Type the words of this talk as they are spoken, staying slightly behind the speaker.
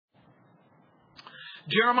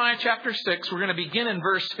Jeremiah chapter 6, we're going to begin in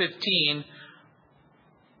verse 15,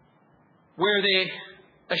 where they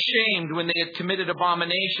ashamed when they had committed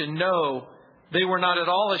abomination. No, they were not at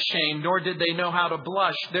all ashamed, nor did they know how to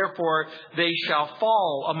blush. Therefore, they shall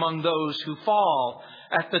fall among those who fall.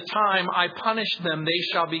 At the time I punish them, they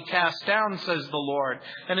shall be cast down, says the Lord.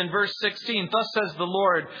 And in verse 16, thus says the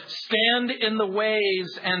Lord, stand in the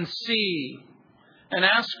ways and see, and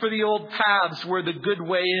ask for the old paths where the good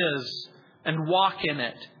way is, and walk in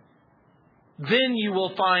it. Then you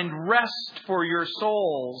will find rest for your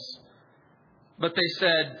souls. But they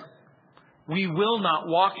said, we will not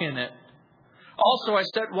walk in it. Also I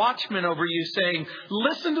set watchmen over you, saying,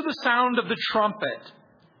 listen to the sound of the trumpet.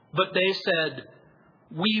 But they said,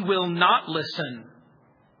 we will not listen.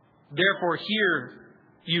 Therefore hear,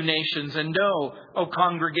 you nations, and know, O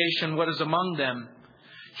congregation, what is among them.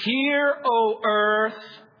 Hear, O earth.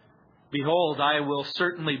 Behold, I will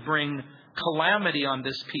certainly bring calamity on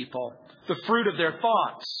this people, the fruit of their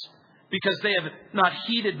thoughts, because they have not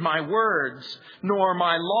heeded my words, nor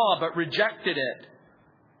my law, but rejected it.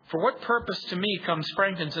 For what purpose to me comes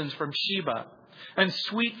frankincense from Sheba, and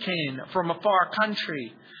sweet cane from a far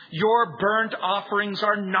country? Your burnt offerings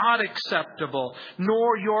are not acceptable,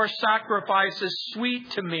 nor your sacrifices sweet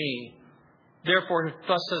to me. Therefore,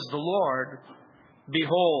 thus says the Lord,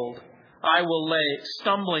 behold, I will lay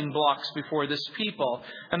stumbling blocks before this people,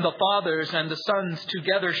 and the fathers and the sons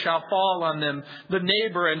together shall fall on them. The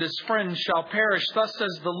neighbor and his friends shall perish. Thus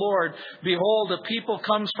says the Lord, behold, a people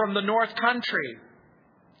comes from the north country,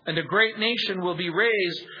 and a great nation will be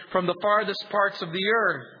raised from the farthest parts of the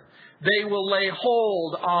earth. They will lay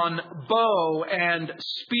hold on bow and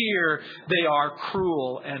spear. They are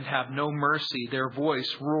cruel and have no mercy. Their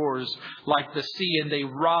voice roars like the sea, and they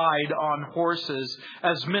ride on horses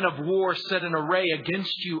as men of war set in array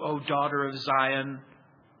against you, O daughter of Zion.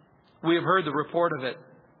 We have heard the report of it.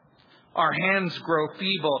 Our hands grow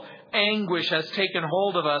feeble. Anguish has taken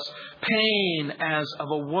hold of us, pain as of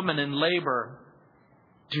a woman in labor.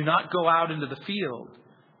 Do not go out into the field,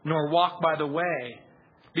 nor walk by the way.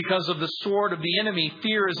 Because of the sword of the enemy,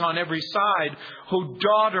 fear is on every side. O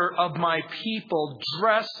daughter of my people,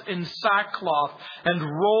 dress in sackcloth and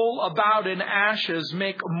roll about in ashes.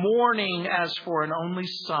 Make mourning as for an only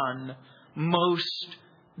son. Most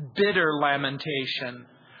bitter lamentation.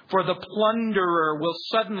 For the plunderer will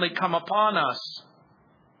suddenly come upon us.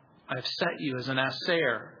 I have set you as an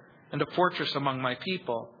asser and a fortress among my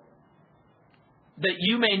people, that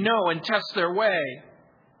you may know and test their way.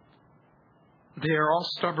 They are all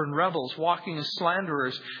stubborn rebels, walking as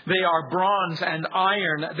slanderers. They are bronze and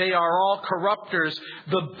iron. They are all corrupters.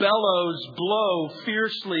 The bellows blow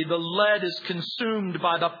fiercely. The lead is consumed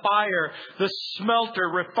by the fire. The smelter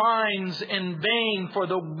refines in vain, for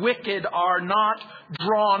the wicked are not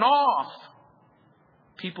drawn off.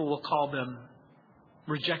 People will call them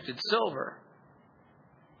rejected silver,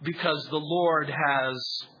 because the Lord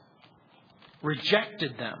has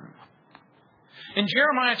rejected them. In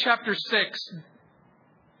Jeremiah chapter 6,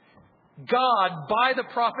 God, by the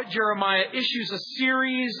prophet Jeremiah, issues a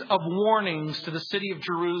series of warnings to the city of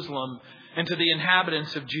Jerusalem and to the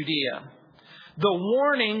inhabitants of Judea. The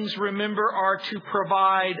warnings, remember, are to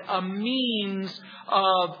provide a means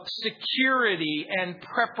of security and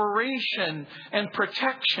preparation and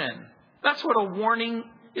protection. That's what a warning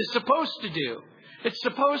is supposed to do. It's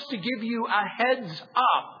supposed to give you a heads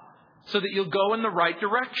up so that you'll go in the right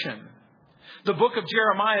direction. The book of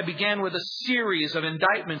Jeremiah began with a series of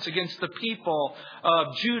indictments against the people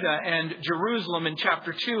of Judah and Jerusalem in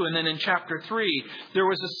chapter 2. And then in chapter 3, there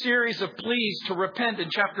was a series of pleas to repent in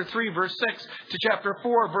chapter 3, verse 6 to chapter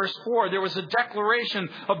 4, verse 4. There was a declaration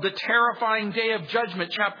of the terrifying day of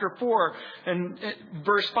judgment, chapter 4, and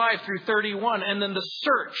verse 5 through 31. And then the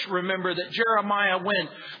search, remember, that Jeremiah went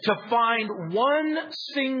to find one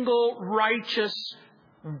single righteous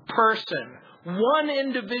person, one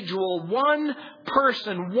individual, one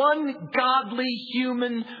person, one godly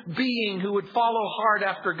human being who would follow hard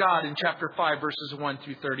after God in chapter 5, verses 1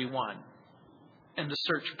 through 31. And the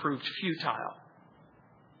search proved futile.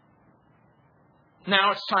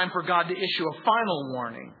 Now it's time for God to issue a final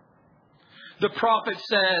warning. The prophet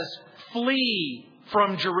says, flee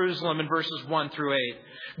from Jerusalem in verses 1 through 8.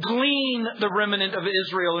 Glean the remnant of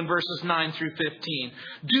Israel in verses 9 through 15.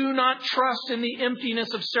 Do not trust in the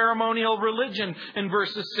emptiness of ceremonial religion in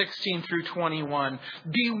verses 16 through 21.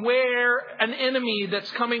 Beware an enemy that's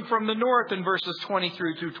coming from the north in verses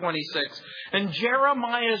 23 through 26. And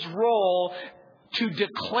Jeremiah's role to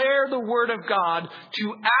declare the word of God,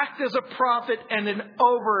 to act as a prophet and an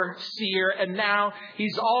overseer. And now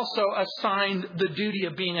he's also assigned the duty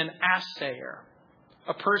of being an assayer,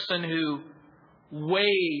 a person who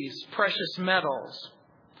weighs precious metals.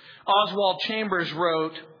 Oswald Chambers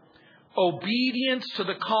wrote, obedience to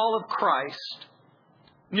the call of Christ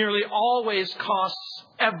nearly always costs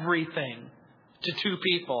everything to two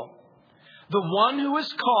people. The one who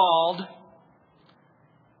is called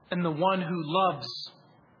and the one who loves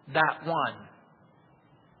that one.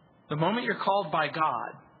 The moment you're called by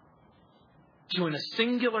God to, in a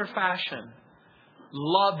singular fashion,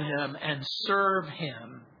 love Him and serve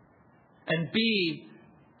Him and be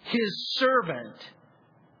His servant,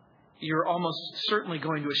 you're almost certainly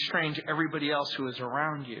going to estrange everybody else who is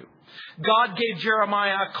around you. God gave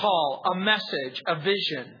Jeremiah a call, a message, a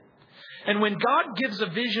vision. And when God gives a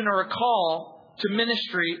vision or a call to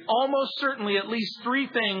ministry, almost certainly at least three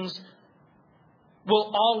things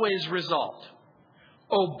will always result.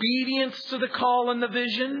 Obedience to the call and the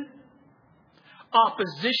vision,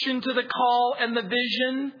 opposition to the call and the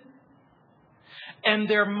vision, and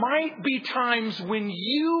there might be times when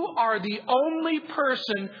you are the only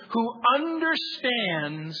person who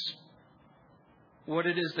understands what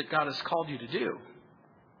it is that God has called you to do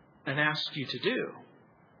and asked you to do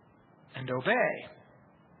and obey.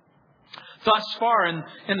 Thus far in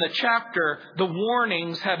the chapter, the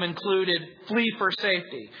warnings have included flee for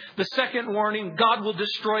safety. The second warning, God will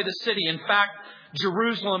destroy the city. In fact,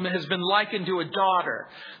 Jerusalem has been likened to a daughter.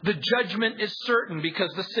 The judgment is certain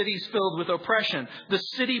because the city is filled with oppression. The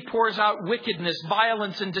city pours out wickedness,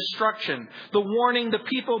 violence, and destruction. The warning, the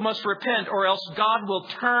people must repent or else God will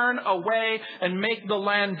turn away and make the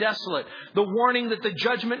land desolate. The warning that the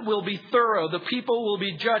judgment will be thorough. The people will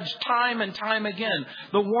be judged time and time again.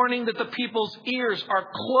 The warning that the people's ears are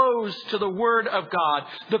closed to the Word of God.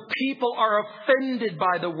 The people are offended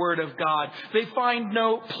by the Word of God. They find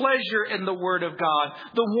no pleasure in the Word of God.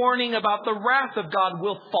 The warning about the wrath of God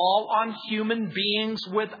will fall on human beings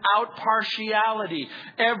without partiality.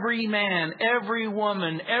 Every man, every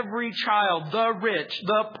woman, every child, the rich,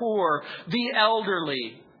 the poor, the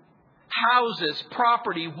elderly. Houses,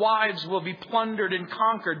 property, wives will be plundered and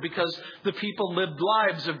conquered because the people lived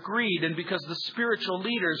lives of greed and because the spiritual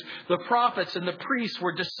leaders, the prophets and the priests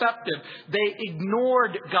were deceptive. They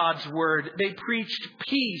ignored God's word. They preached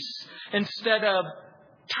peace instead of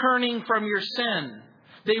turning from your sin.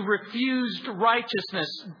 They refused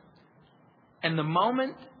righteousness. And the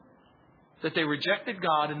moment that they rejected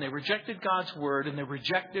God and they rejected God's word and they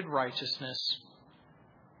rejected righteousness,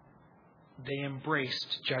 they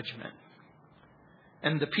embraced judgment.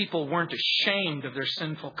 And the people weren't ashamed of their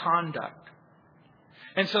sinful conduct.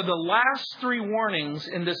 And so the last three warnings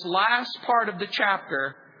in this last part of the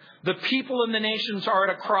chapter, the people and the nations are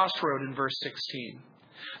at a crossroad in verse 16.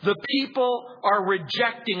 The people are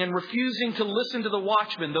rejecting and refusing to listen to the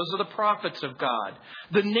watchmen. Those are the prophets of God.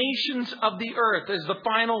 The nations of the earth, as the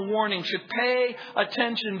final warning, should pay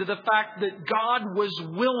attention to the fact that God was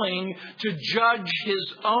willing to judge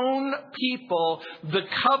His own people, the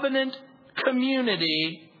covenant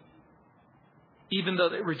community, even though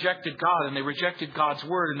they rejected God and they rejected God's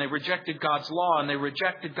word and they rejected God's law and they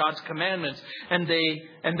rejected God's commandments and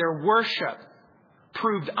their worship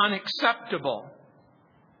proved unacceptable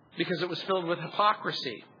because it was filled with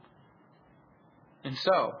hypocrisy. And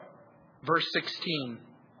so, verse 16,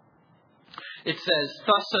 it says,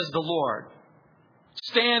 "Thus says the Lord,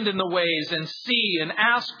 stand in the ways and see and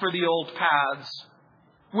ask for the old paths,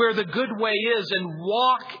 where the good way is, and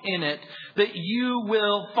walk in it, that you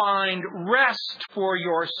will find rest for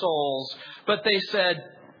your souls." But they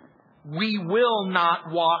said, "We will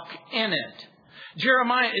not walk in it."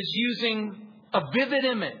 Jeremiah is using a vivid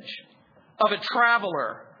image of a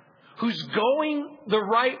traveler who's going the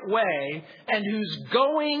right way and who's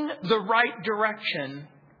going the right direction,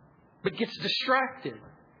 but gets distracted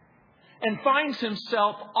and finds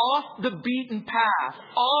himself off the beaten path,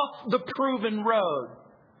 off the proven road.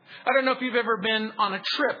 I don't know if you've ever been on a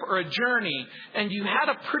trip or a journey and you had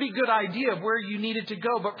a pretty good idea of where you needed to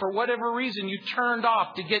go, but for whatever reason you turned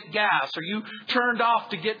off to get gas, or you turned off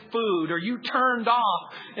to get food, or you turned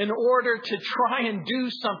off in order to try and do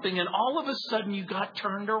something, and all of a sudden you got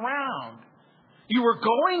turned around. You were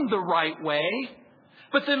going the right way,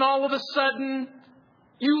 but then all of a sudden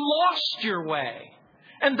you lost your way.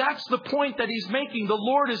 And that's the point that he's making. The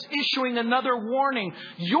Lord is issuing another warning.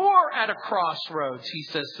 You're at a crossroads, he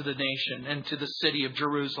says to the nation and to the city of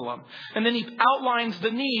Jerusalem. And then he outlines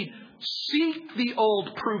the need. Seek the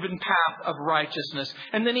old proven path of righteousness.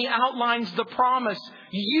 And then he outlines the promise.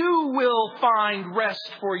 You will find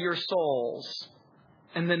rest for your souls.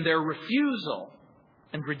 And then their refusal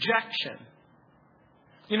and rejection.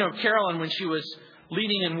 You know, Carolyn, when she was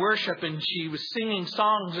leading in worship, and she was singing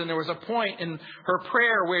songs, and there was a point in her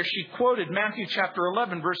prayer where she quoted Matthew chapter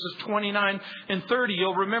 11, verses 29 and 30.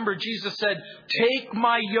 You'll remember Jesus said, "Take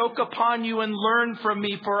my yoke upon you and learn from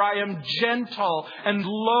me, for I am gentle and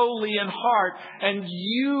lowly in heart, and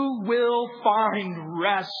you will find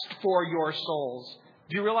rest for your souls."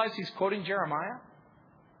 Do you realize he's quoting Jeremiah?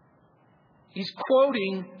 He's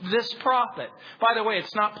quoting this prophet. By the way,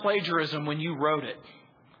 it's not plagiarism when you wrote it.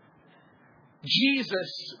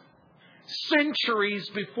 Jesus, centuries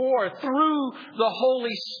before, through the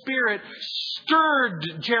Holy Spirit, stirred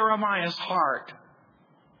Jeremiah's heart.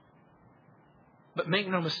 But make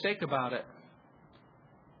no mistake about it,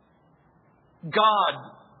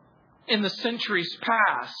 God, in the centuries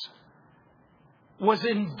past, was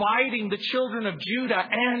inviting the children of Judah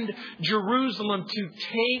and Jerusalem to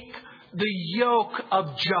take the yoke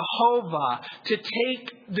of Jehovah, to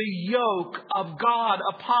take the yoke of God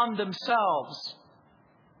upon themselves.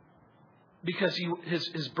 Because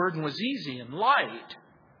his burden was easy and light.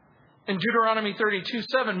 In Deuteronomy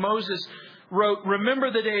 32:7, Moses wrote,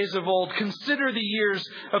 "Remember the days of old, consider the years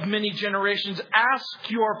of many generations.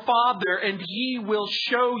 Ask your father, and he will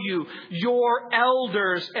show you, your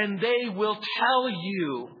elders, and they will tell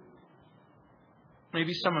you."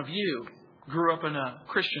 Maybe some of you grew up in a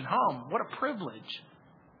Christian home. What a privilege.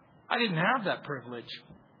 I didn't have that privilege.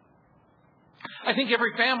 I think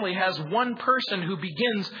every family has one person who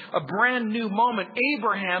begins a brand new moment.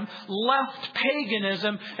 Abraham left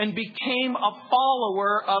paganism and became a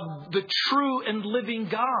follower of the true and living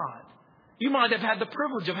God. You might have had the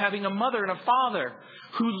privilege of having a mother and a father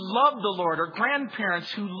who loved the Lord, or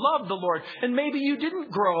grandparents who loved the Lord. And maybe you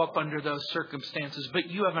didn't grow up under those circumstances, but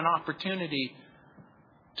you have an opportunity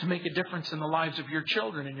to make a difference in the lives of your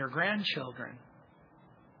children and your grandchildren.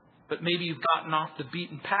 But maybe you've gotten off the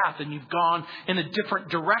beaten path and you've gone in a different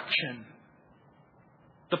direction.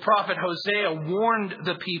 The prophet Hosea warned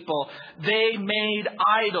the people. They made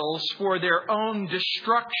idols for their own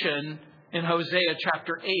destruction in Hosea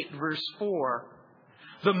chapter 8, verse 4.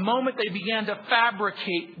 The moment they began to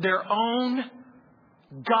fabricate their own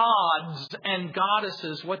gods and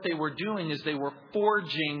goddesses, what they were doing is they were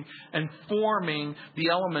forging and forming the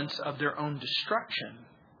elements of their own destruction.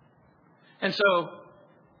 And so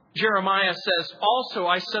Jeremiah says, "Also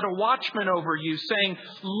I set a watchman over you, saying,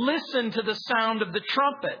 listen to the sound of the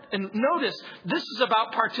trumpet." And notice, this is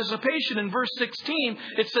about participation. In verse 16,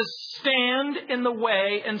 it says, "Stand in the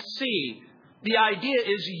way and see." The idea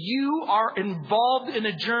is you are involved in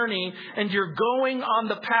a journey and you're going on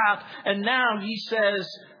the path. And now he says,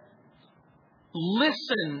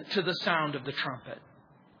 listen to the sound of the trumpet.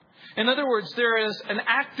 In other words, there is an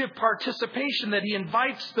active participation that he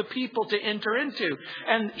invites the people to enter into.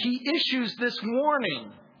 And he issues this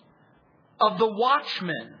warning of the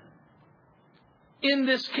watchmen. In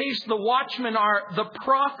this case, the watchmen are the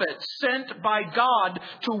prophets sent by God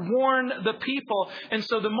to warn the people. And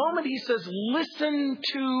so the moment he says, listen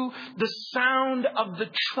to the sound of the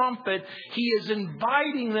trumpet, he is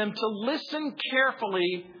inviting them to listen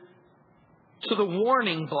carefully to the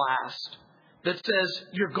warning blast that says,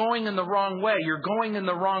 you're going in the wrong way. You're going in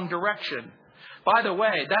the wrong direction. By the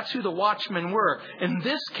way, that's who the watchmen were. In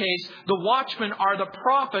this case, the watchmen are the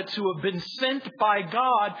prophets who have been sent by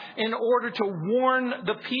God in order to warn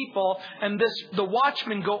the people. And the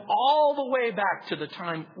watchmen go all the way back to the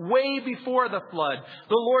time way before the flood.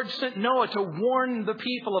 The Lord sent Noah to warn the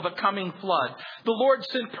people of a coming flood. The Lord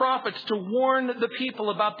sent prophets to warn the people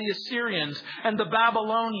about the Assyrians and the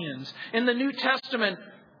Babylonians. In the New Testament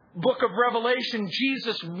book of Revelation,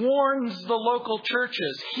 Jesus warns the local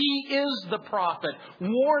churches. He is the prophet,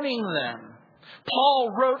 warning them.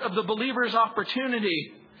 Paul wrote of the believer's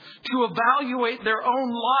opportunity to evaluate their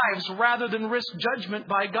own lives rather than risk judgment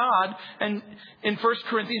by God. And in 1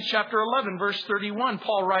 Corinthians chapter 11, verse 31,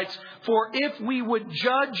 Paul writes, "For if we would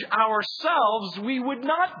judge ourselves, we would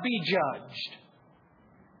not be judged."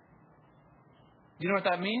 You know what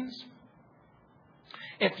that means?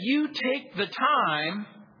 If you take the time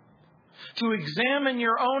to examine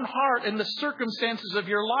your own heart and the circumstances of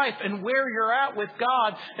your life and where you're at with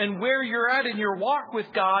God and where you're at in your walk with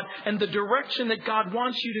God and the direction that God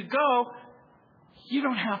wants you to go, you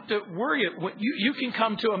don't have to worry. You can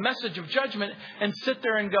come to a message of judgment and sit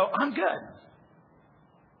there and go, I'm good.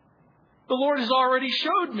 The Lord has already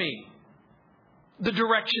showed me the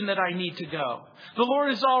direction that I need to go. The Lord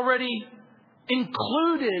has already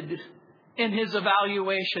included in His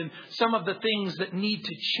evaluation some of the things that need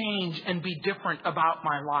to change and be different about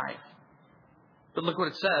my life. But look what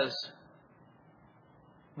it says.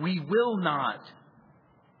 We will not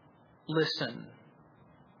listen.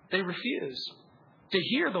 They refuse to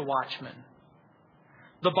hear the watchman.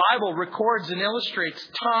 The Bible records and illustrates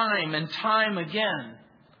time and time again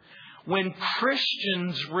when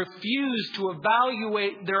Christians refuse to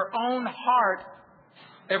evaluate their own heart,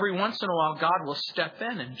 every once in a while God will step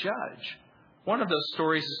in and judge. One of those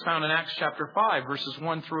stories is found in Acts chapter 5, verses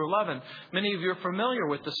 1 through 11. Many of you are familiar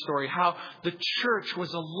with the story, how the church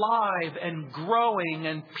was alive and growing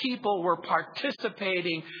and people were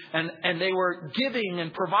participating and they were giving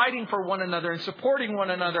and providing for one another and supporting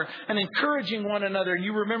one another and encouraging one another.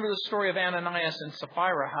 You remember the story of Ananias and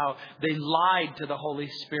Sapphira, how they lied to the Holy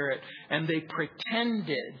Spirit and they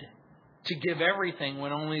pretended to give everything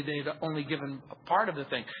when they'd only given a part of the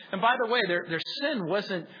thing. And by the way, their sin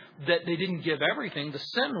wasn't that they didn't give everything. The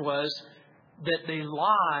sin was that they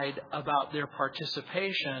lied about their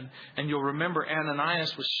participation. And you'll remember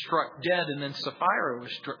Ananias was struck dead and then Sapphira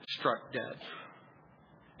was struck dead.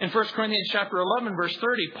 In 1 Corinthians chapter 11, verse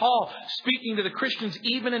 30, Paul, speaking to the Christians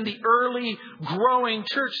even in the early growing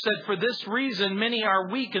church, said, "For this reason, many are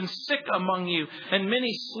weak and sick among you, and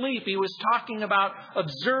many sleep." He was talking about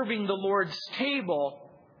observing the Lord's table.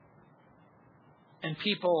 And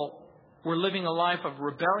people were living a life of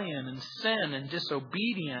rebellion and sin and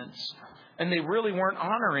disobedience, and they really weren't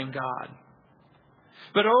honoring God.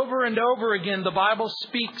 But over and over again, the Bible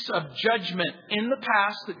speaks of judgment in the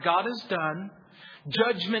past that God has done,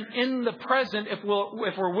 judgment in the present if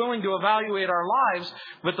we're willing to evaluate our lives.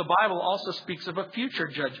 But the Bible also speaks of a future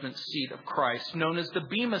judgment seat of Christ, known as the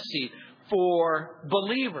Bema seat for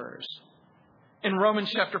believers. In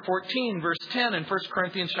Romans chapter 14, verse 10, and 1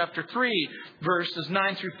 Corinthians chapter 3, verses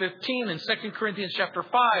 9 through 15, and 2 Corinthians chapter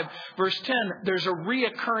 5, verse 10, there's a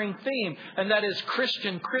reoccurring theme, and that is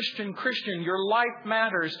Christian, Christian, Christian. Your life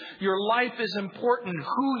matters. Your life is important.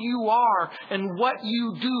 Who you are and what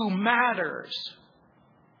you do matters.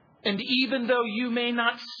 And even though you may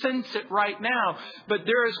not sense it right now, but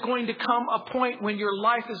there is going to come a point when your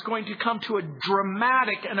life is going to come to a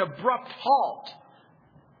dramatic and abrupt halt.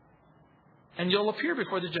 And you'll appear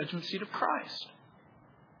before the judgment seat of Christ.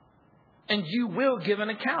 And you will give an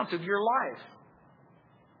account of your life.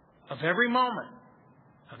 Of every moment.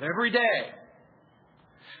 Of every day.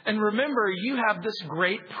 And remember, you have this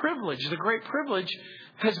great privilege. The great privilege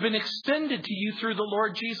has been extended to you through the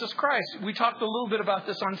Lord Jesus Christ. We talked a little bit about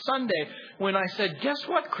this on Sunday when I said, guess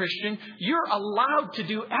what, Christian? You're allowed to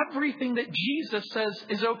do everything that Jesus says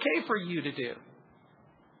is okay for you to do.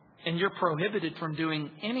 And you're prohibited from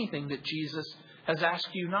doing anything that Jesus has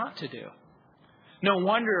asked you not to do. No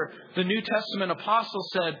wonder the New Testament apostle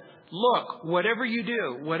said, look, whatever you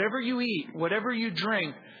do, whatever you eat, whatever you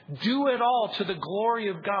drink, do it all to the glory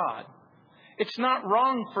of God. It's not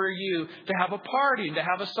wrong for you to have a party and to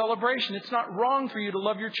have a celebration. It's not wrong for you to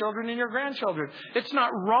love your children and your grandchildren. It's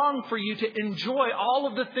not wrong for you to enjoy all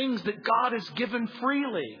of the things that God has given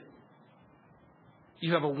freely.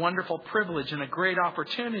 You have a wonderful privilege and a great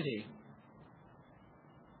opportunity.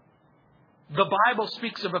 The Bible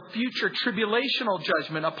speaks of a future tribulational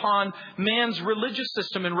judgment upon man's religious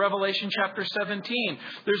system in Revelation chapter 17.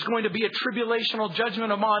 There's going to be a tribulational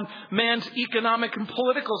judgment upon man's economic and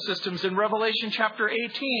political systems in Revelation chapter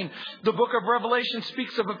 18. The book of Revelation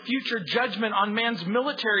speaks of a future judgment on man's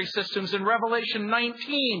military systems in Revelation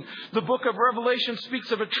 19. The book of Revelation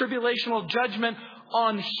speaks of a tribulational judgment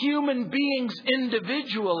on human beings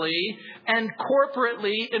individually and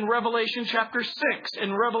corporately in Revelation chapter 6,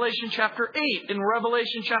 in Revelation chapter 8, in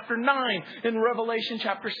Revelation chapter 9, in Revelation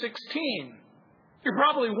chapter 16. You're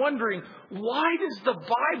probably wondering, why does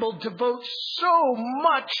the Bible devote so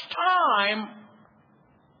much time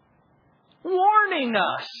warning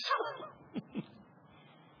us?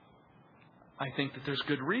 I think that there's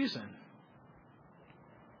good reason.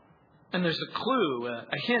 And there's a clue,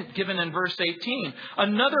 a hint given in verse 18.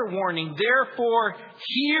 Another warning, therefore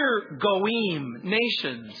hear, Goyim,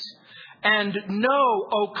 nations, and know,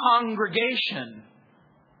 O congregation,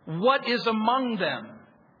 what is among them.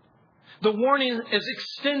 The warning is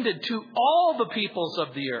extended to all the peoples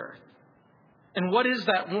of the earth. And what is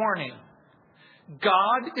that warning?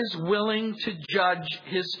 God is willing to judge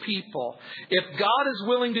His people. If God is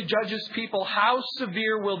willing to judge His people, how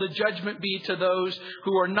severe will the judgment be to those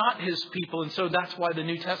who are not His people? And so that's why the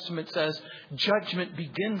New Testament says judgment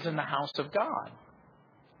begins in the house of God.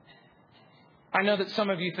 I know that some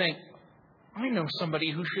of you think, I know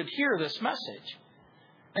somebody who should hear this message.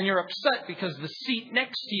 And you're upset because the seat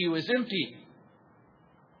next to you is empty.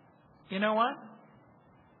 You know what?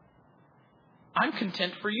 I'm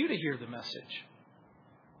content for you to hear the message.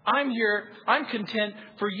 I'm content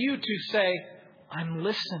for you to say, I'm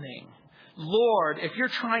listening. Lord, if you're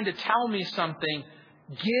trying to tell me something,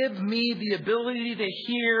 Give me the ability to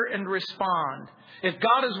hear and respond. If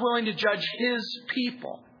God is willing to judge His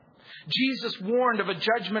people, Jesus warned of a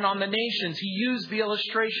judgment on the nations. He used the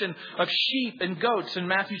illustration of sheep and goats in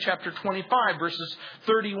Matthew chapter 25, verses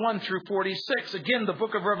 31 through 46. Again, the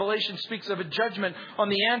book of Revelation speaks of a judgment on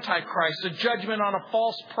the Antichrist, a judgment on a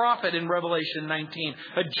false prophet in Revelation 19,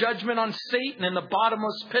 a judgment on Satan in the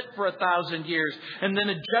bottomless pit for 1,000 years, and then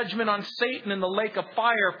a judgment on Satan in the lake of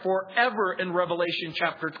fire forever in Revelation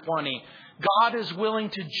chapter 20. God is willing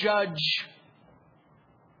to judge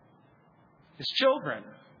His children,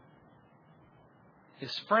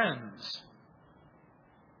 His friends,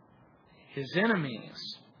 His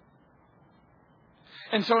enemies.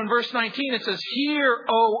 And so in verse 19 it says, Hear,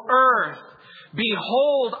 O earth,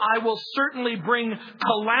 behold, I will certainly bring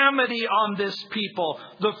calamity on this people,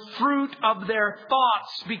 the fruit of their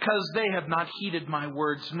thoughts, because they have not heeded my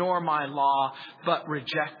words nor my law, but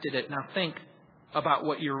rejected it. Now think about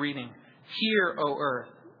what you're reading. Hear, O earth.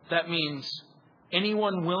 That means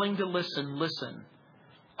anyone willing to listen, listen.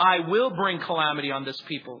 I will bring calamity on this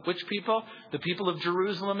people. Which people? The people of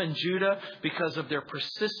Jerusalem and Judah, because of their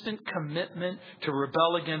persistent commitment to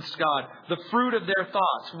rebel against God. The fruit of their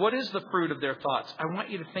thoughts. What is the fruit of their thoughts? I want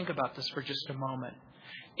you to think about this for just a moment.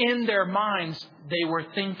 In their minds, they were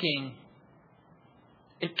thinking,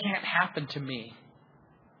 it can't happen to me.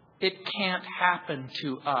 It can't happen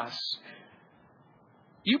to us.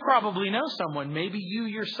 You probably know someone, maybe you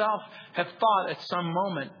yourself have thought at some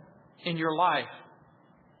moment in your life,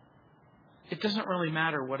 it doesn't really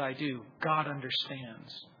matter what I do. God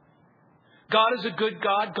understands. God is a good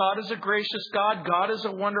God. God is a gracious God. God is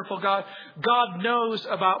a wonderful God. God knows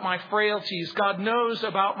about my frailties. God knows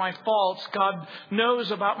about my faults. God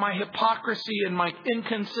knows about my hypocrisy and my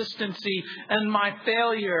inconsistency and my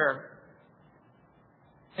failure.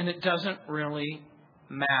 And it doesn't really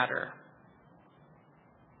matter.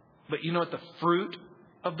 But you know what the fruit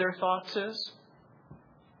of their thoughts is?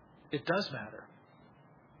 It does matter.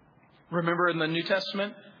 Remember in the New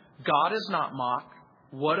Testament, God is not mocked.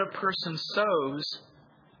 What a person sows,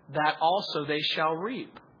 that also they shall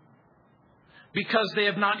reap. Because they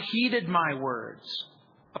have not heeded my words.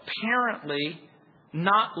 Apparently,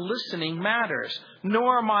 not listening matters.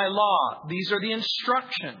 Nor my law. These are the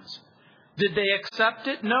instructions. Did they accept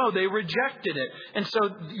it? No, they rejected it. And so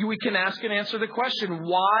we can ask and answer the question,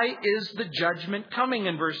 why is the judgment coming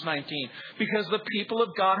in verse 19? Because the people of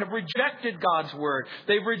God have rejected God's word.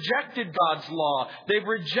 They've rejected God's law. They've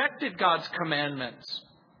rejected God's commandments.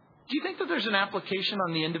 Do you think that there's an application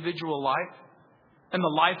on the individual life and the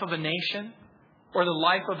life of a nation or the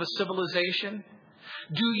life of a civilization?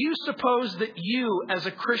 Do you suppose that you, as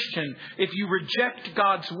a Christian, if you reject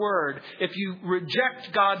God's word, if you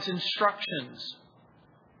reject God's instructions,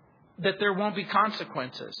 that there won't be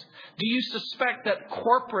consequences? Do you suspect that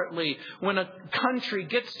corporately, when a country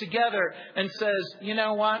gets together and says, you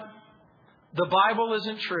know what? The Bible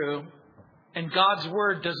isn't true and God's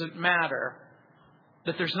word doesn't matter,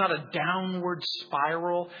 that there's not a downward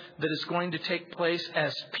spiral that is going to take place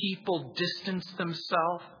as people distance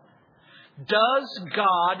themselves? Does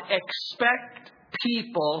God expect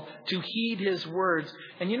people to heed His words?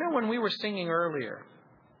 And you know, when we were singing earlier,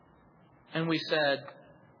 and we said,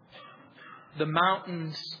 the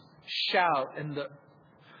mountains shout and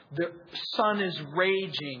the sun is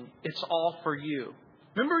raging, it's all for you.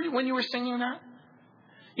 Remember when you were singing that?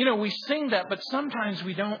 You know, we sing that, but sometimes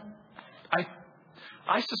we don't.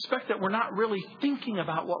 I suspect that we're not really thinking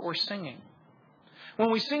about what we're singing.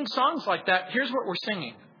 When we sing songs like that, here's what we're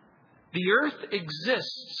singing. The earth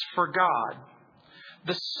exists for God.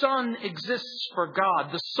 The sun exists for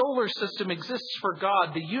God. The solar system exists for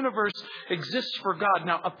God. The universe exists for God.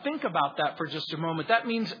 Now, think about that for just a moment. That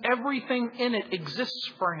means everything in it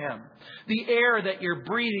exists for Him. The air that you're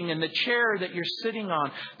breathing and the chair that you're sitting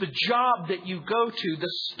on, the job that you go to,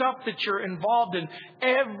 the stuff that you're involved in,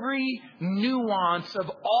 every nuance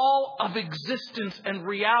of all of existence and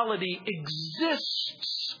reality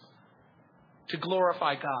exists to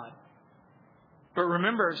glorify God. But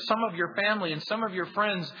remember, some of your family and some of your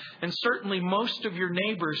friends, and certainly most of your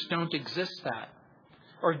neighbors don't exist that,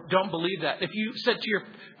 or don't believe that. If you said to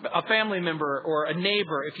a family member or a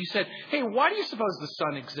neighbor, if you said, hey, why do you suppose the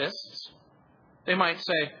sun exists? They might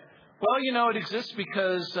say, well, you know, it exists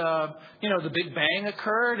because, the Big Bang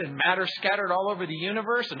occurred and matter scattered all over the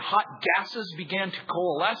universe and hot gases began to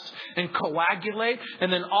coalesce and coagulate.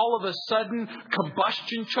 And then all of a sudden,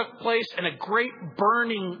 combustion took place and a great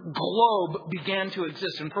burning globe began to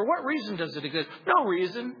exist. And for what reason does it exist? No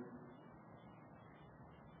reason.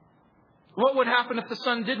 What would happen if the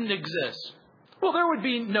sun didn't exist? Well, there would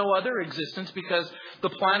be no other existence because the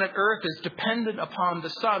planet Earth is dependent upon the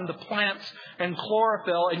sun, the plants and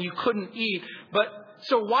chlorophyll, and you couldn't eat. But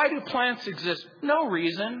so why do plants exist? No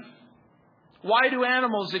reason. Why do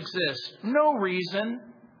animals exist? No reason.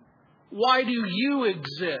 Why do you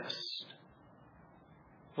exist?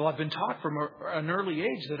 Well, I've been taught from an early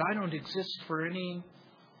age that I don't exist for any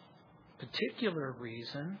particular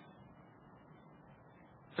reason.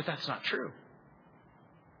 But that's not true.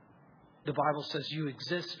 The Bible says you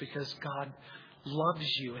exist because God loves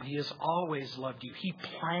you, and He has always loved you. He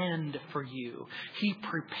planned for you. He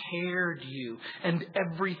prepared you and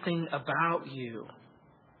everything about you.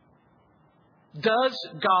 Does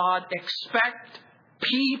God expect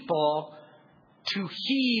people to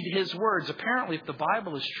heed His words? Apparently, if the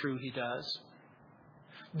Bible is true, He does.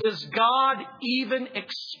 Does God even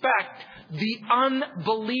expect the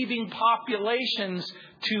unbelieving populations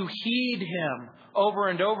to heed Him? Over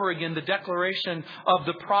and over again, the declaration of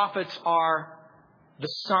the prophets are, the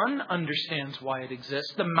sun understands why it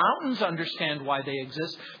exists. The mountains understand why they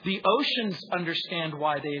exist. The oceans understand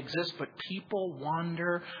why they exist. But people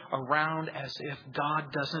wander around as if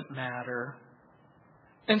God doesn't matter.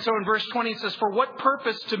 And so in verse 20 it says, for what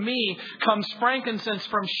purpose to me comes frankincense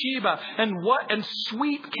from Sheba, and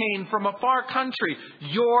sweet cane from a far country?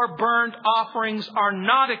 Your burnt offerings are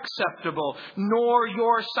not acceptable, nor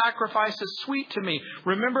your sacrifices sweet to me.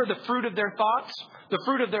 Remember the fruit of their thoughts? The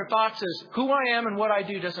fruit of their thoughts is, who I am and what I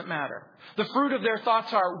do doesn't matter. The fruit of their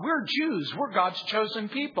thoughts are, we're Jews. We're God's chosen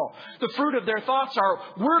people. The fruit of their thoughts are,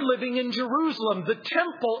 we're living in Jerusalem. The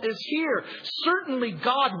temple is here. Certainly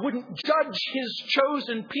God wouldn't judge His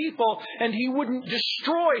chosen people, and He wouldn't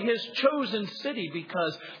destroy His chosen city,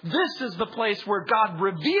 because this is the place where God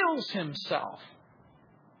reveals Himself.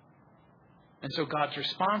 And so God's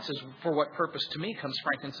response is, for what purpose to me comes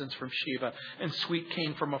frankincense from Sheba and sweet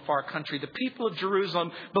cane from a far country? The people of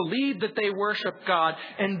Jerusalem believed that they worshiped God,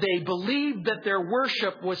 and they believed that their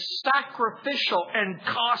worship was sacrificial and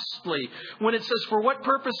costly. When it says, for what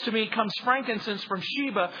purpose to me comes frankincense from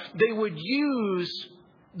Sheba, they would use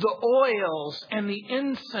the oils and the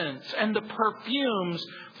incense and the perfumes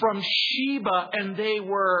from Sheba, and they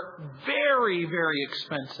were very, very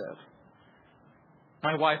expensive.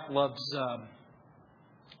 My wife loves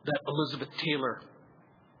that Elizabeth Taylor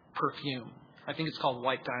perfume. I think it's called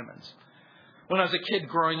White Diamonds. When I was a kid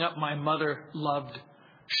growing up, my mother loved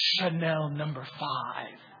Chanel No. 5.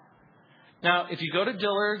 Now, if you go to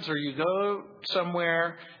Dillard's or you go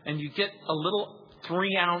somewhere and you get a little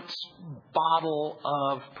 3-ounce bottle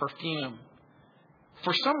of perfume,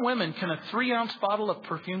 for some women, can a 3-ounce bottle of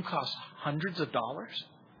perfume cost hundreds of dollars?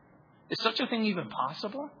 Is such a thing even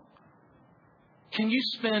possible? Can you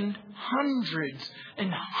spend hundreds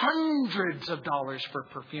and hundreds of dollars for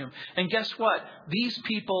perfume? And guess what? These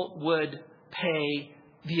people would pay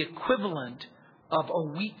the equivalent of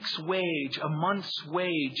a week's wage, a month's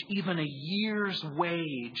wage, even a year's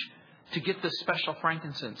wage to get this special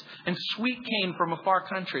frankincense. And sweet cane from a far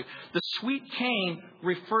country. The sweet cane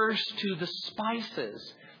refers to the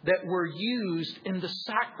spices that were used in the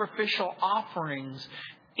sacrificial offerings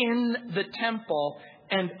in the temple.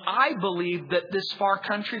 And I believe that this far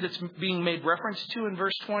country that's being made reference to in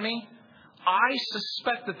verse 20, I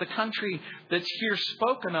suspect that the country that's here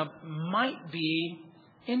spoken of might be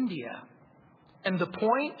India. And the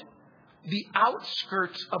point? The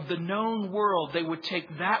outskirts of the known world. They would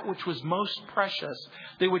take that which was most precious.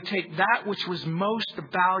 They would take that which was most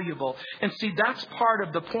valuable. And see, that's part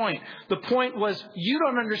of the point. The point was, you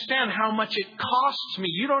don't understand how much it costs me.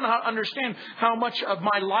 You don't understand how much of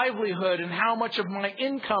my livelihood and how much of my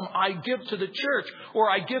income I give to the church or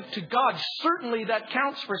I give to God. Certainly that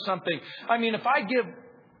counts for something. I mean, if I give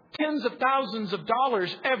tens of thousands of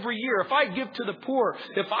dollars every year, if I give to the poor,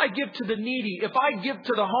 if I give to the needy, if I give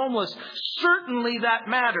to the homeless, certainly that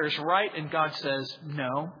matters, right? And God says,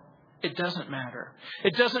 no, it doesn't matter.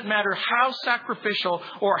 It doesn't matter how sacrificial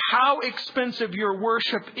or how expensive your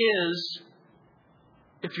worship is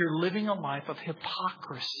if you're living a life of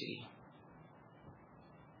hypocrisy,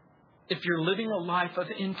 if you're living a life of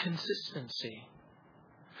inconsistency.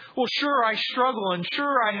 Well, sure, I struggle and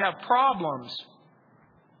sure, I have problems.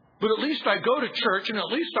 But at least I go to church, and at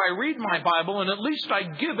least I read my Bible, and at least I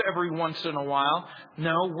give every once in a while.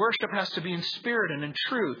 No, worship has to be in spirit and in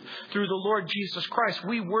truth through the Lord Jesus Christ.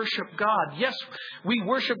 We worship God. Yes, we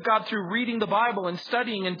worship God through reading the Bible and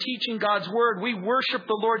studying and teaching God's Word. We worship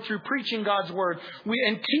the Lord through preaching God's Word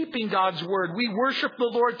and keeping God's Word. We worship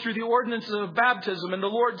the Lord through the ordinances of baptism and the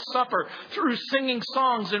Lord's Supper, through singing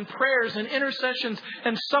songs and prayers and intercessions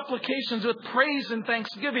and supplications with praise and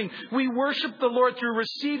thanksgiving. We worship the Lord through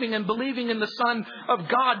receiving trusting and believing in the Son of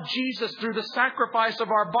God, Jesus, through the sacrifice of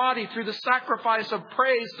our body, through the sacrifice of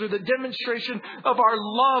praise, through the demonstration of our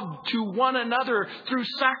love to one another, through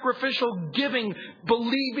sacrificial giving,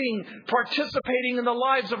 believing, participating in the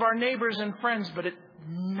lives of our neighbors and friends. But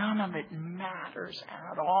none of it matters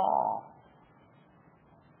at all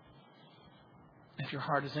if your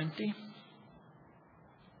heart is empty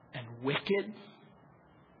and wicked,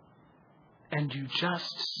 and you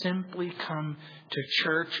just simply come to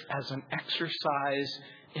church as an exercise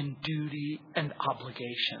in duty and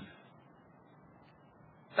obligation.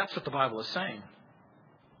 That's what the Bible is saying.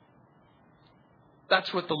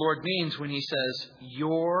 That's what the Lord means when He says,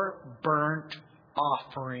 your burnt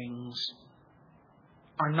offerings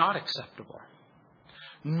are not acceptable,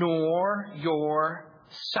 nor your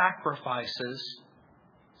sacrifices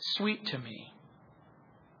sweet to me.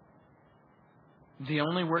 The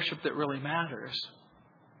only worship that really matters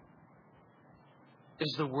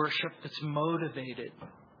is the worship that's motivated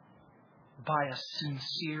by a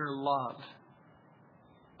sincere love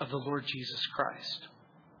of the Lord Jesus Christ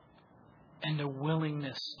and a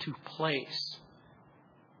willingness to place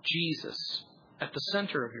Jesus at the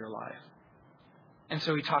center of your life. And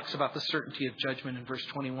so He talks about the certainty of judgment in verse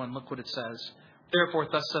 21. Look what it says. Therefore,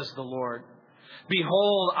 thus says the Lord,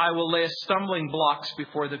 behold, I will lay stumbling blocks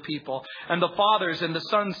before the people, and the fathers and the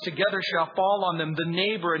sons together shall fall on them. The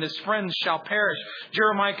neighbor and his friends shall perish.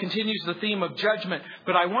 Jeremiah continues the theme of judgment.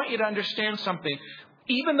 But I want you to understand something.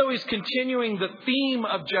 Even though he's continuing the theme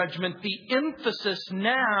of judgment, the emphasis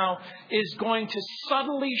now is going to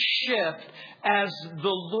subtly shift as the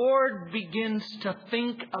Lord begins to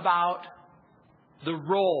think about the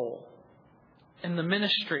role and the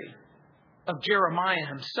ministry of Jeremiah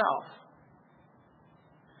himself.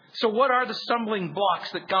 So what are the stumbling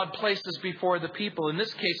blocks that God places before the people? In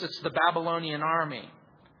this case, it's the Babylonian army.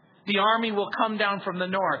 The army will come down from the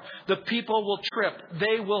north. The people will trip.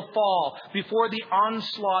 They will fall before the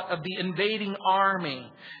onslaught of the invading army.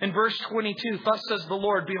 In verse 22, thus says the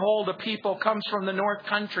Lord, behold, a people comes from the north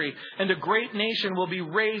country, and a great nation will be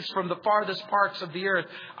raised from the farthest parts of the earth.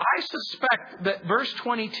 I suspect that verse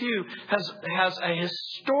 22 has a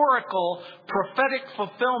historical prophetic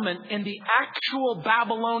fulfillment in the actual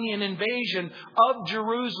Babylonian invasion of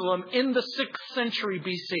Jerusalem in the 6th century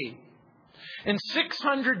BC. In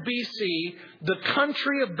 600 BC, the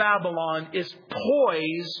country of Babylon is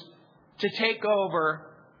poised to take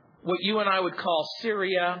over what you and I would call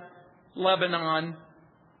Syria, Lebanon,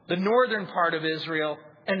 the northern part of Israel,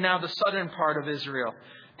 and now the southern part of Israel.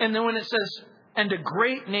 And then when it says, and a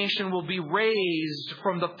great nation will be raised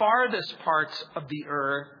from the farthest parts of the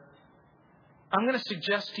earth, I'm going to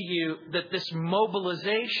suggest to you that this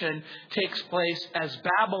mobilization takes place as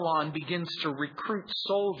Babylon begins to recruit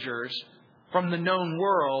soldiers from the known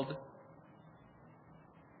world.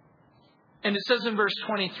 And it says in verse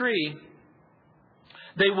 23,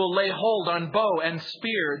 they will lay hold on bow and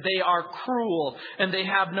spear. They are cruel and they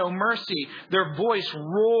have no mercy. Their voice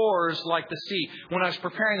roars like the sea. When I was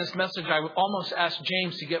preparing this message, I almost asked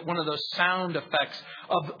James to get one of those sound effects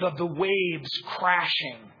of the waves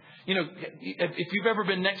crashing. You know, if you've ever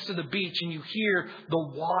been next to the beach and you hear the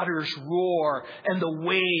waters roar and the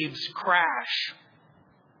waves crash.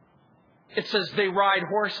 It says they ride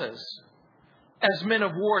horses as men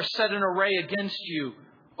of war set in array against you,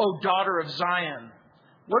 O daughter of Zion.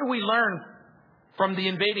 What do we learn from the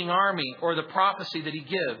invading army or the prophecy that he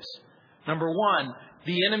gives? Number one,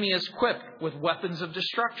 the enemy is equipped with weapons of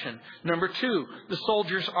destruction. Number two, the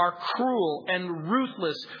soldiers are cruel and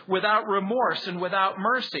ruthless, without remorse and without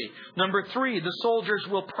mercy. Number three, the soldiers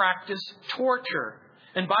will practice torture.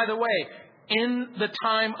 And by the way, in the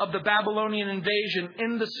time of the Babylonian invasion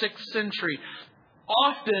in the 6th century,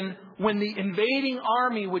 often when the invading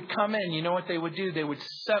army would come in, you know what they would do? They would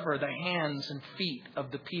sever the hands and feet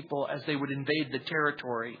of the people as they would invade the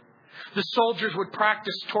territory. The soldiers would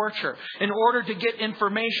practice torture. In order to get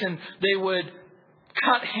information, they would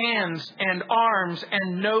cut hands and arms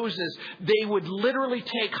and noses. They would literally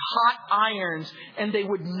take hot irons and they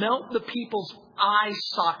would melt the people's eye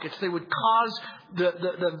sockets. They would cause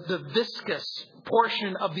the viscous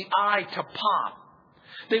portion of the eye to pop.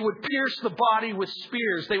 They would pierce the body with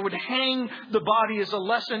spears. They would hang the body as a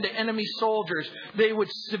lesson to enemy soldiers. They would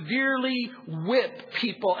severely whip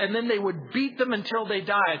people, and then they would beat them until they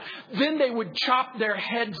died. Then they would chop their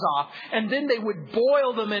heads off, and then they would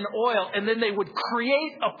boil them in oil, and then they would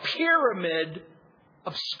create a pyramid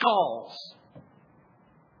of skulls.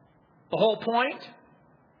 The whole point?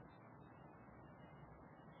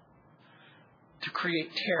 To create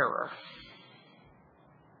terror.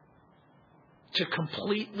 To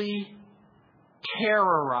completely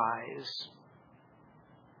terrorize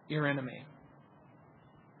your enemy.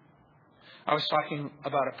 I was talking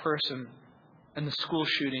about a person in the school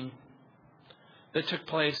shooting that took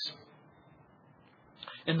place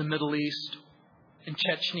in the Middle East, in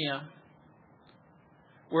Chechnya,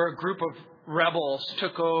 where a group of rebels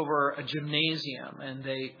took over a gymnasium, and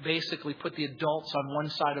they basically put the adults on one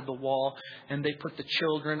side of the wall and they put the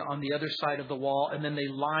children on the other side of the wall, and then they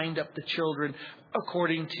lined up the children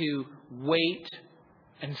according to weight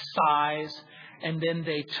and size, and then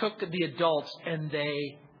they took the adults and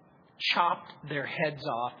they chopped their heads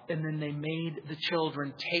off, and then they made the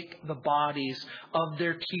children take the bodies of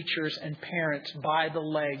their teachers and parents by the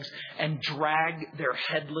legs and drag their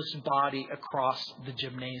headless body across the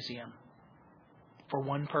gymnasium for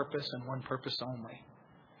one purpose and one purpose only: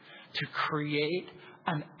 to create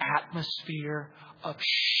an atmosphere of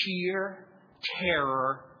sheer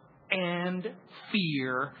terror and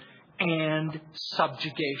fear and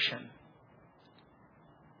subjugation.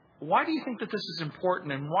 Why do you think that this is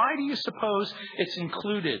important, and why do you suppose it's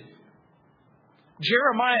included?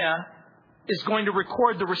 Jeremiah is going to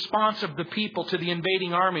record the response of the people to the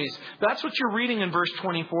invading armies. That's what you're reading in verse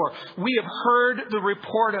 24. We have heard the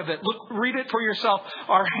report of it. Look, read it for yourself.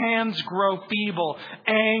 Our hands grow feeble.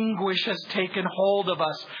 Anguish has taken hold of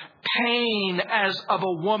us. Pain as of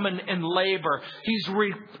a woman in labor. He's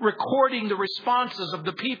recording the responses of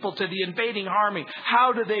the people to the invading army.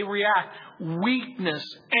 How do they react? Weakness,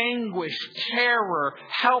 anguish, terror,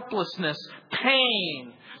 helplessness,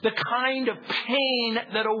 pain. The kind of pain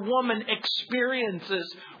that a woman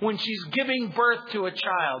experiences when she's giving birth to a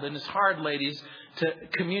child. And it's hard, ladies, to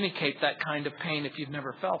communicate that kind of pain if you've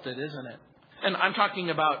never felt it, isn't it? And I'm talking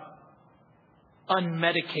about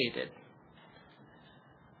unmedicated.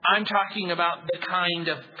 I'm talking about the kind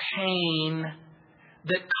of pain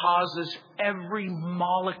that causes every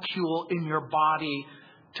molecule in your body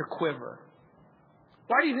to quiver.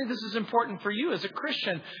 Why do you think this is important for you as a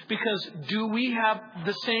Christian? Because do we have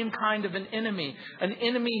the same kind of an enemy? An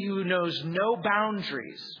enemy who knows no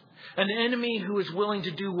boundaries. An enemy who is willing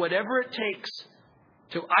to do whatever it takes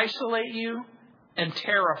to isolate you and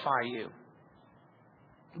terrify you.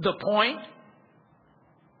 The point?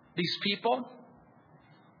 These people,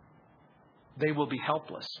 they will be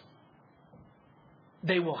helpless.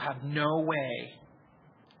 They will have no way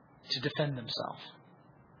to defend themselves.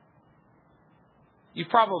 You've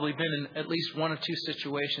probably been in at least one or two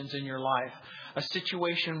situations in your life. A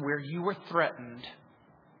situation where you were threatened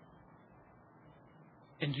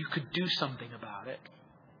and you could do something about it.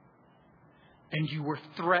 And you were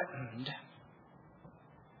threatened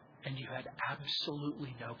and you had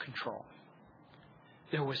absolutely no control.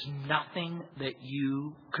 There was nothing that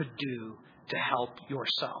you could do to help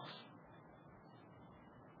yourself.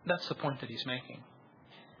 That's the point that he's making.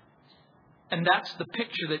 And that's the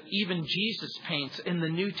picture that even Jesus paints in the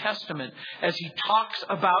New Testament as he talks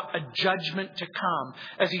about a judgment to come,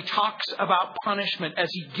 as he talks about punishment, as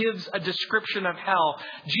he gives a description of hell.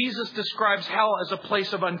 Jesus describes hell as a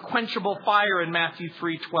place of unquenchable fire in Matthew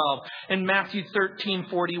 3:12, in Matthew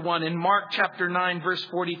 13:41, in Mark chapter 9 verse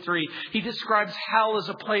 43. He describes hell as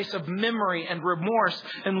a place of memory and remorse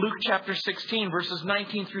in Luke chapter 16 verses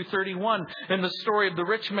 19 through 31. In the story of the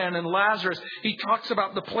rich man and Lazarus, he talks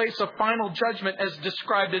about the place of final judgment as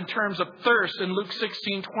described in terms of thirst in Luke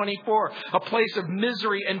 16:24, a place of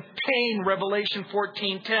misery and pain, Revelation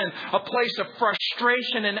 14:10, a place of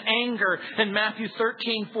frustration and anger in Matthew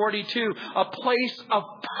 13:42, a place of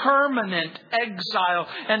permanent exile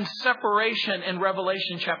and separation in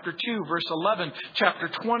Revelation chapter 2 verse 11, chapter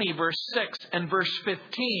 20 verse 6 and verse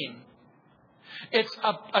 15. It's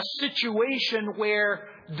a situation where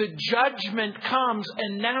the judgment comes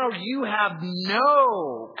and now you have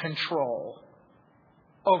no control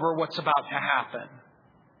over what's about to happen.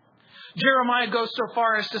 Jeremiah goes so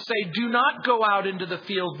far as to say, do not go out into the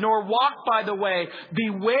field, nor walk by the way.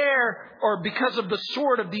 Beware, or because of the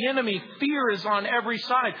sword of the enemy, fear is on every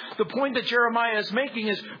side. The point that Jeremiah is making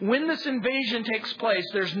is when this invasion takes place,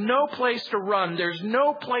 there's no place to run. There's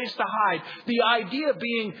no place to hide. The idea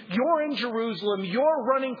being, you're in Jerusalem, you're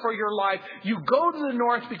running for your life. You go to the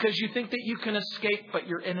north because you think that you can escape, but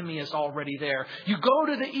your enemy is already there. You go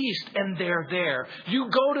to the east and they're there. You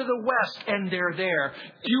go to the west and they're there.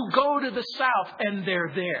 You go to the south and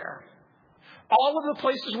they're there. All of the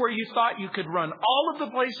places where you thought you could run, all of the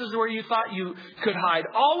places where you thought you could hide,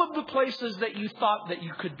 all of the places that you thought that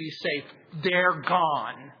you could be safe, they're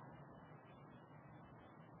gone.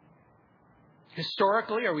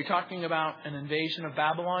 Historically, are we talking about an invasion of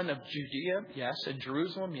Babylon, of Judea? Yes. And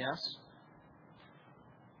Jerusalem? Yes.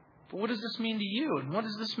 But what does this mean to you? And what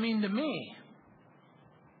does this mean to me?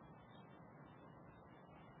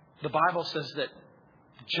 The Bible says that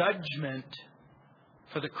Judgment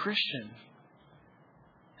for the Christian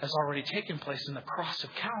has already taken place in the cross of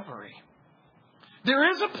Calvary. There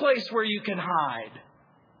is a place where you can hide.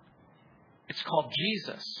 It's called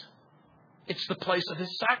Jesus. It's the place of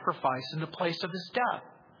His sacrifice and the place of His death.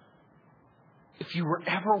 If you were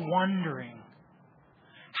ever wondering,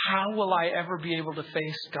 how will I ever be able to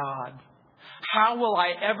face God? How will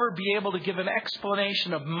I ever be able to give an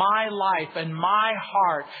explanation of my life and my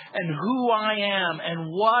heart and who I am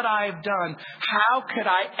and what I've done? How could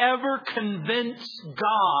I ever convince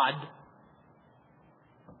God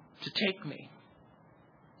to take me,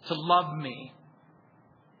 to love me,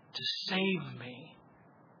 to save me?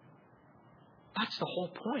 That's the whole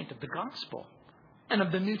point of the gospel and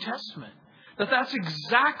of the New Testament. That's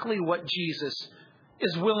exactly what Jesus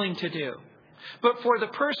is willing to do. But for the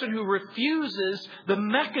person who refuses the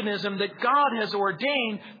mechanism that God has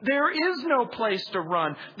ordained, there is no place to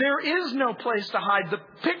run. There is no place to hide. The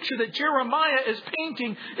picture that Jeremiah is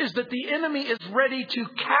painting is that the enemy is ready to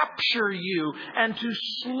capture you and to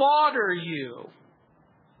slaughter you.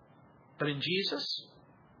 But in Jesus,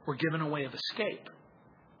 we're given a way of escape.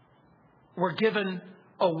 We're given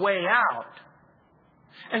a way out.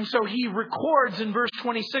 And so he records in verse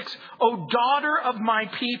 26, O daughter of my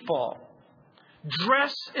people,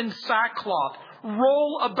 dress in sackcloth,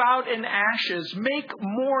 roll about in ashes, make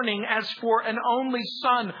mourning as for an only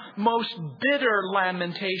son, most bitter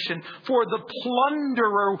lamentation. For the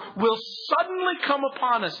plunderer will suddenly come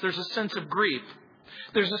upon us. There's a sense of grief.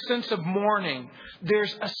 There's a sense of mourning.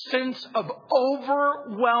 There's a sense of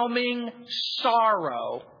overwhelming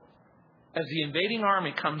sorrow as the invading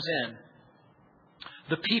army comes in.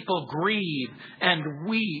 The people grieve and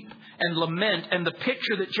weep and lament. And the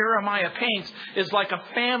picture that Jeremiah paints is like a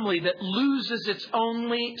family that loses its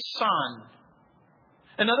only son.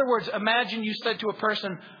 In other words, imagine you said to a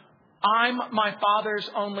person, I'm my father's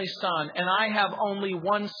only son, and I have only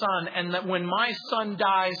one son, and that when my son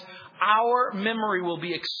dies, our memory will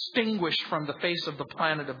be extinguished from the face of the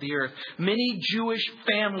planet of the earth. Many Jewish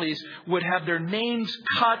families would have their names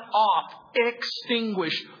cut off,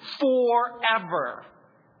 extinguished forever,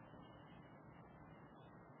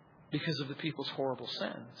 because of the people's horrible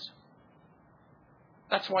sins.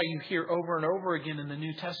 That's why you hear over and over again in the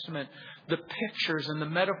New Testament the pictures and the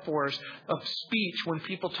metaphors of speech when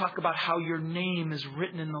people talk about how your name is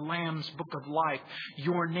written in the Lamb's book of life.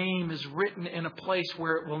 Your name is written in a place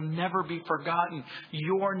where it will never be forgotten.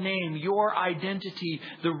 Your name, your identity,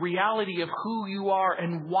 the reality of who you are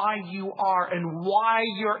and why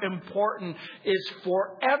you're important is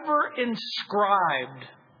forever inscribed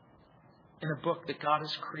in a book that God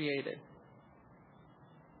has created,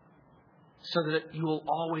 so that you will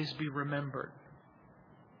always be remembered.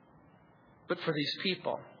 But for these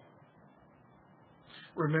people,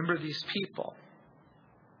 remember these people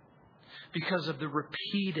because of the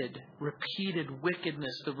repeated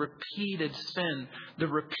wickedness, the repeated sin, the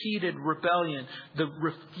repeated rebellion, the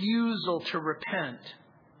refusal to repent.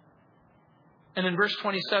 And in verse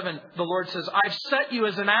 27, the Lord says, I've set you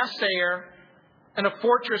as an assayer and a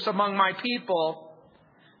fortress among my people,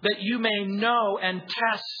 that you may know and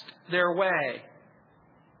test their way.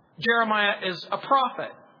 Jeremiah is a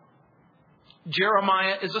prophet.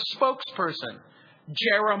 Jeremiah is a spokesperson.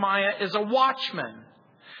 Jeremiah is a watchman.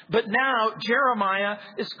 But now Jeremiah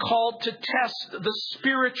is called to test the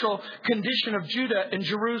spiritual condition of Judah and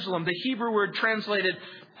Jerusalem. The Hebrew word translated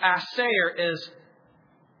assayer is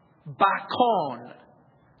bakon.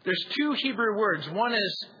 There's two Hebrew words. One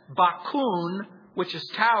is bakun, which is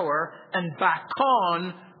tower, and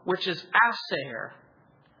bakon, which is assayer.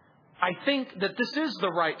 I think that this is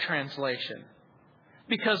the right translation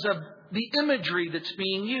because of the imagery that's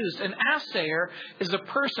being used. An assayer is a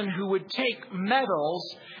person who would take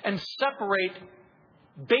metals and separate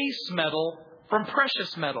base metal from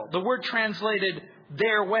precious metal. The word translated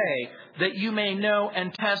their way, that you may know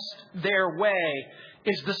and test their way,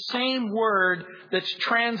 is the same word that's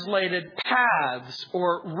translated paths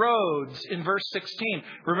or roads in verse 16.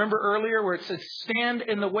 Remember earlier where it says, stand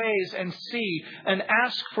in the ways and see and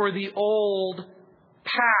ask for the old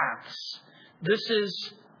paths. This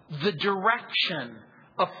is the direction,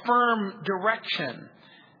 a firm direction.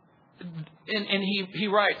 And he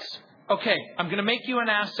writes, okay, I'm going to make you an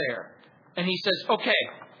assayer. And he says, okay,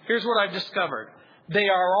 here's what I've discovered. They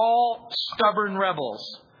are all stubborn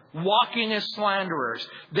rebels, walking as slanderers.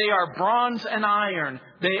 They are bronze and iron.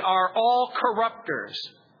 They are all corrupters.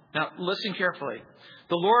 Now, listen carefully.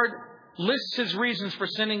 The Lord lists His reasons for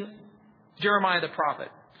sending Jeremiah the prophet.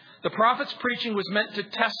 The prophet's preaching was meant to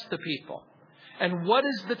test the people. And what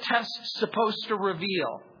is the test supposed to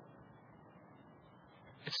reveal?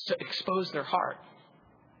 It's to expose their heart.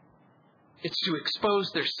 It's to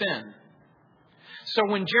expose their sin. So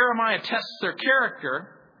when Jeremiah tests their character,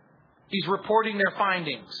 he's reporting their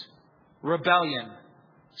findings. Rebellion,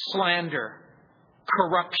 slander,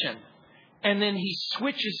 corruption. And then he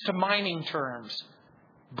switches to mining terms.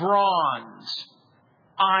 Bronze,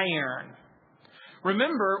 iron.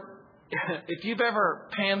 Remember, if you've ever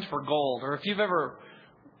panned for gold, or if you've ever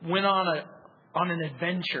went on an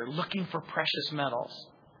adventure looking for precious metals,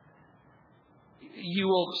 you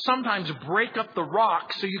will sometimes break up the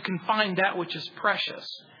rock so you can find that which is precious.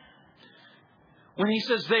 When he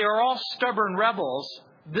says they are all stubborn rebels,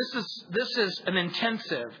 this is an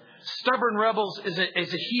intensive. Stubborn rebels is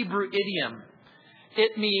a Hebrew idiom.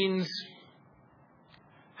 It means,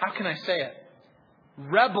 how can I say it?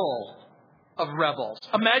 Rebel of rebels.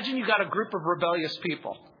 Imagine you got a group of rebellious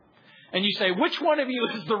people. And you say, which one of you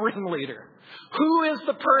is the ringleader? Who is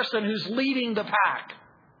the person who's leading the pack?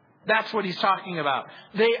 That's what he's talking about.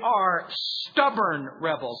 They are stubborn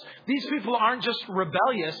rebels. These people aren't just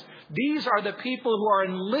rebellious. These are the people who are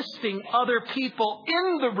enlisting other people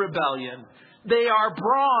in the rebellion. They are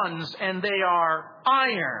bronze and they are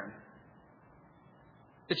iron.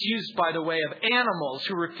 It's used, by the way, of animals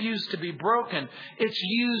who refuse to be broken. It's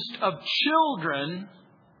used of children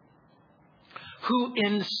who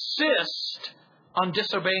insist on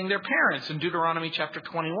disobeying their parents in Deuteronomy chapter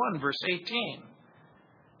 21, verse 18.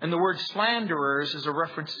 And the word slanderers is a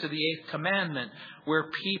reference to the 8th commandment, where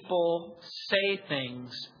people say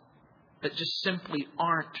things that just simply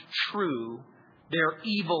aren't true. They're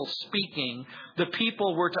evil speaking. The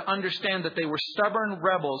people were to understand that they were stubborn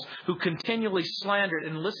rebels who continually slandered.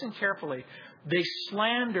 And listen carefully. They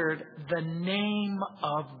slandered the name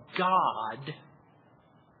of God.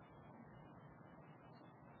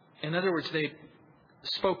 In other words, they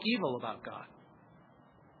spoke evil about God.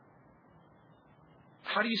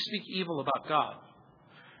 How do you speak evil about God?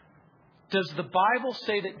 Does the Bible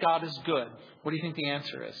say that God is good? What do you think the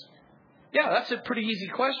answer is? Yeah, that's a pretty easy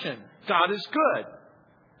question. God is good.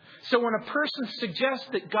 So when a person suggests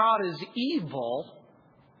that God is evil,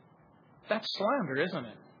 that's slander, isn't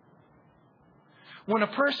it? When a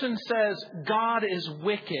person says God is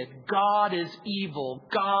wicked, God is evil,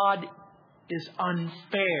 God is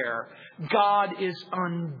unfair, God is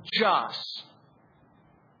unjust,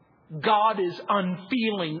 God is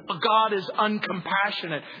unfeeling, God is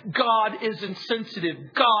uncompassionate, God is insensitive,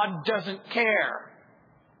 God doesn't care.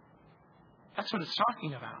 That's what it's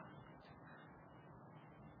talking about.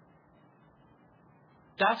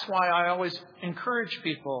 That's why I always encourage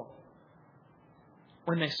people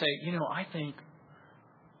when they say, I think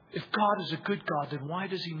if God is a good God, then why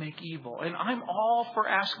does He make evil? And I'm all for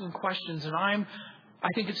asking questions, and I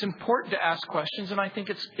think it's important to ask questions, and I think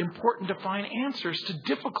it's important to find answers to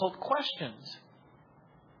difficult questions.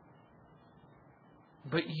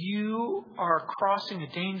 But you are crossing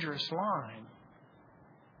a dangerous line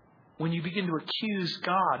when you begin to accuse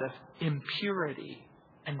God of impurity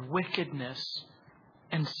and wickedness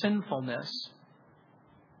and sinfulness.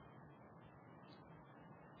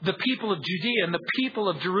 The people of Judea and the people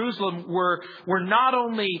of Jerusalem were not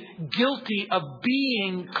only guilty of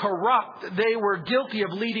being corrupt, they were guilty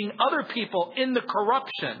of leading other people in the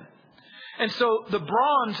corruption. And so the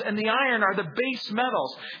bronze and the iron are the base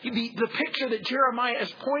metals. The picture that Jeremiah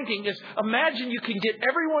is pointing is, imagine you can get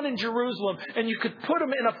everyone in Jerusalem and you could put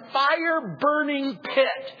them in a fire-burning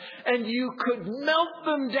pit and you could melt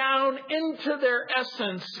them down into their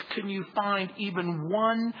essence. Can you find even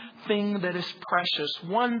one thing that is precious,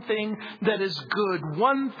 one thing that is good,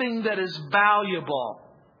 one thing that is valuable?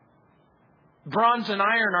 Bronze and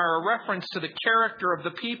iron are a reference to the character of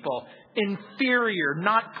the people. Inferior,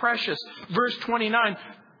 not precious. Verse 29,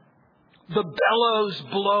 the bellows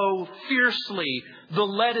blow fiercely. The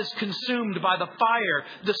lead is consumed by the fire.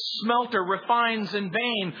 The smelter refines in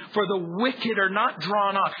vain, for the wicked are not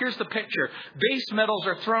drawn off. Here's the picture. Base metals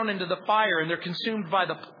are thrown into the fire and they're consumed by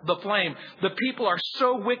the flame. The people are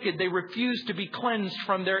so wicked they refuse to be cleansed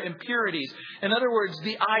from their impurities. In other words,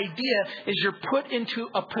 the idea is you're put into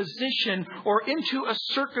a position or into a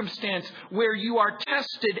circumstance where you are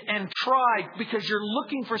tested and tried because you're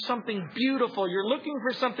looking for something beautiful. You're looking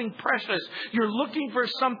for something precious. You're looking for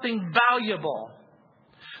something valuable.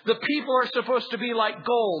 The people are supposed to be like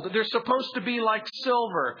gold. They're supposed to be like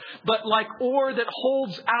silver, but like ore that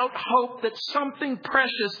holds out hope that something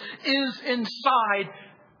precious is inside.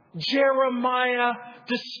 Jeremiah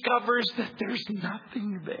discovers that there's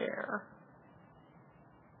nothing there.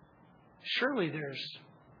 Surely there's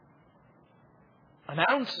an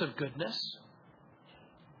ounce of goodness.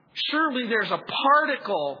 Surely there's a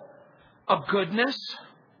particle of goodness.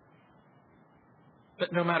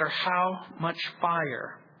 But no matter how much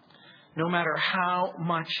fire no matter how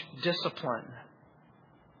much discipline,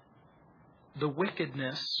 the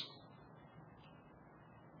wickedness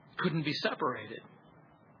couldn't be separated.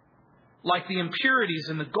 Like the impurities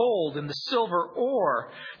in the gold and the silver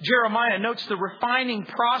ore, Jeremiah notes the refining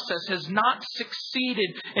process has not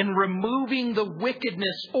succeeded in removing the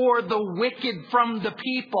wickedness or the wicked from the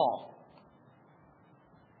people.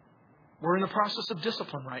 We're in the process of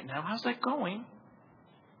discipline right now. How's that going?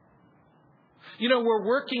 We're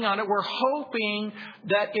working on it. We're hoping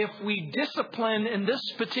that if we discipline in this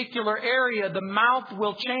particular area, the mouth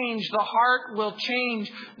will change, the heart will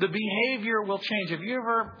change, the behavior will change. Have you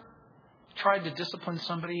ever tried to discipline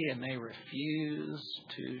somebody and they refuse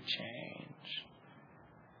to change?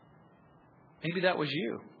 Maybe that was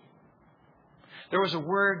you. There was a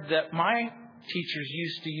word that my teachers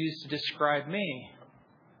used to use to describe me.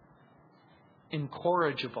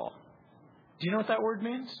 Incorrigible. Do you know what that word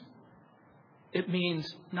means? It means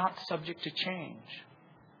not subject to change.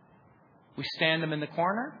 We stand them in the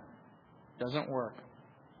corner. Doesn't work.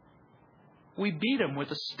 We beat them with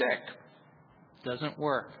a stick. Doesn't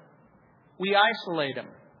work. We isolate them.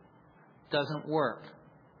 Doesn't work.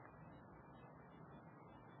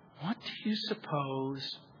 What do you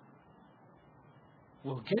suppose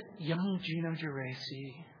will get young Gino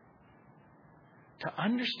Geraci to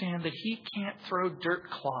understand that he can't throw dirt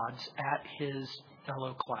clods at his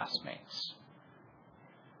fellow classmates?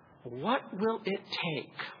 What will it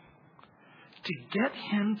take to get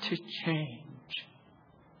him to change?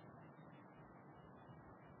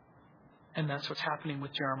 And that's what's happening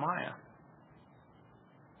with Jeremiah.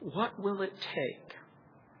 What will it take?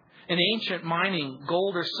 In ancient mining,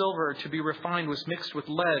 gold or silver to be refined was mixed with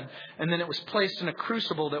lead, and then it was placed in a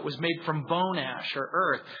crucible that was made from bone ash or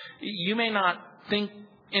earth. You may not think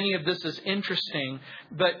any of this is interesting,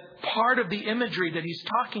 but part of the imagery that he's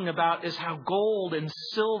talking about is how gold and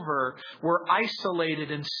silver were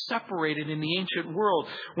isolated and separated in the ancient world.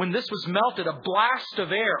 When this was melted, a blast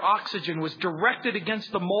of air, oxygen, was directed against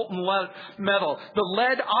the molten metal. The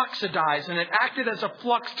lead oxidized and it acted as a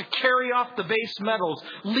flux to carry off the base metals,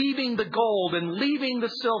 leaving the gold and leaving the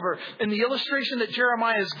silver. In the illustration that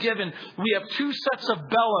Jeremiah has given, we have two sets of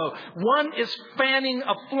bellow. One is fanning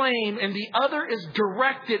a flame and the other is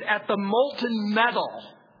directed at the molten metal.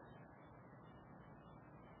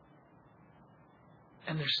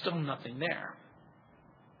 And there's still nothing there.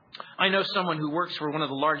 I know someone who works for one of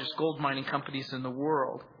the largest gold mining companies in the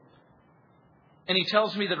world. And he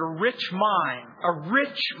tells me that a rich mine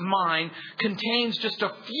contains just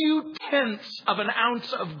a few tenths of an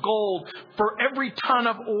ounce of gold for every ton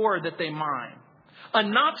of ore that they mine. A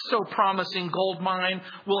not so promising gold mine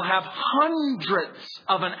will have hundredths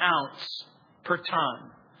of an ounce per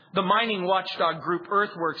ton. The mining watchdog group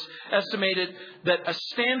Earthworks estimated that a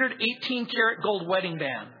standard 18-karat gold wedding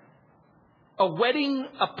band, a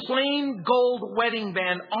plain gold wedding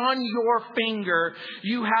band on your finger,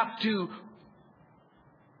 you have to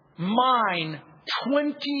mine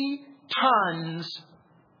 20 tons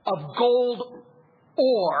of gold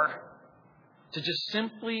ore to just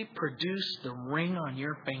simply produce the ring on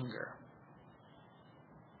your finger.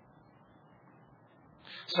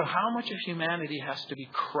 So how much of humanity has to be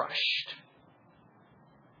crushed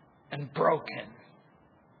and broken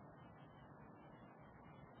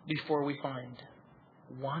before we find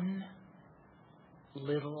one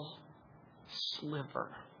little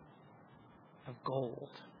sliver of gold?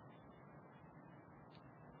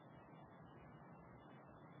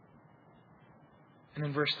 And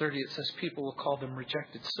in verse 30 it says people will call them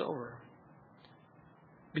rejected silver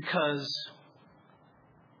because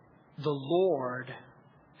the Lord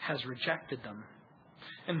has rejected them.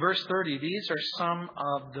 In verse 30, these are some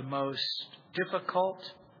of the most difficult,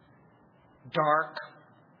 dark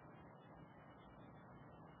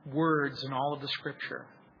words in all of the Scripture.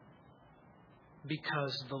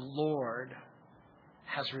 Because the Lord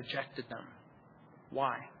has rejected them.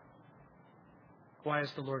 Why? Why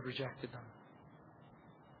has the Lord rejected them?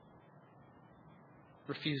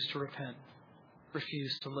 Refuse to repent.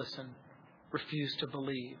 Refuse to listen. Refuse to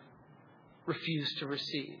believe. Refuse to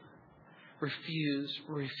receive. Refuse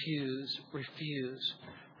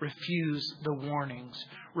the warnings.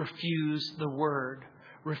 Refuse the word.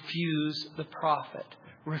 Refuse the prophet.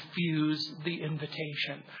 Refuse the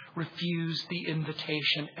invitation. Refuse the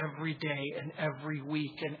invitation every day and every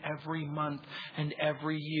week and every month and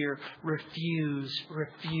every year. Refuse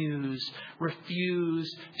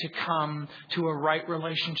to come to a right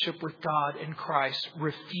relationship with God in Christ.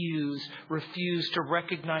 Refuse to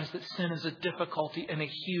recognize that sin is a difficulty and a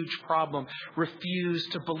huge problem. Refuse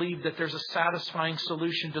to believe that there's a satisfying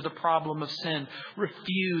solution to the problem of sin.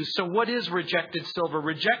 Refuse. So what is rejected silver?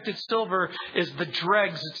 Rejected silver is the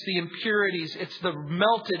dregs. It's the impurities. It's the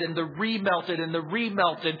melted and the remelted and the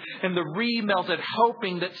remelted and the remelted,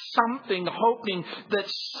 hoping that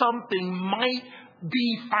something might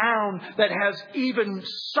be found that has even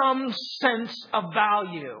some sense of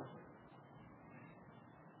value.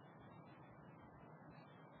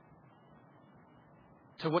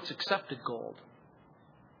 So what's accepted gold?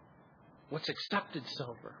 What's accepted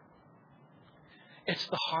silver? It's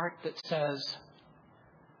the heart that says,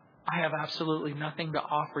 I have absolutely nothing to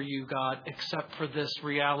offer you, God, except for this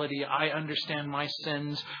reality. I understand my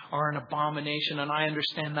sins are an abomination, and I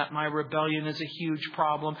understand that my rebellion is a huge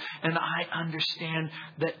problem, and I understand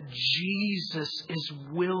that Jesus is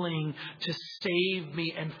willing to save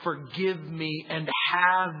me and forgive me and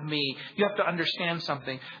have me. You have to understand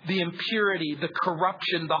something. The impurity, the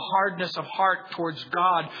corruption, the hardness of heart towards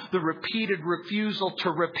God, the repeated refusal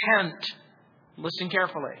to repent. Listen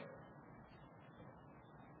carefully.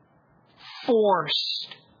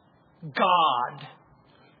 Forced God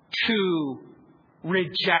to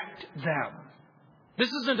reject them.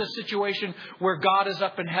 This isn't a situation where God is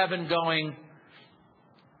up in heaven going,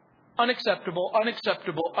 unacceptable,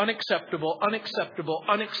 unacceptable, unacceptable, unacceptable,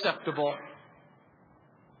 unacceptable.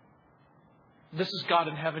 This is God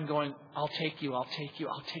in heaven going, I'll take you, I'll take you,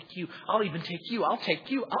 I'll take you, I'll even take you, I'll take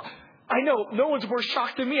you. I know no one's more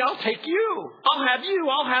shocked than me. I'll take you. I'll have you,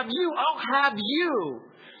 I'll have you, I'll have you.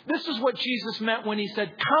 This is what Jesus meant when He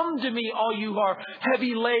said, come to me, all you who are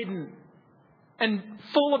heavy laden and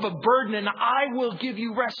full of a burden, and I will give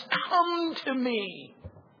you rest. Come to me.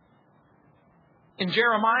 In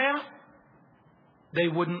Jeremiah, they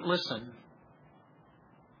wouldn't listen.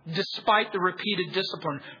 Despite the repeated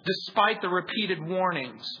discipline, despite the repeated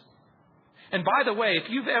warnings. And by the way, if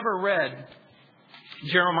you've ever read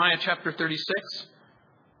Jeremiah chapter 36,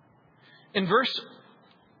 in verse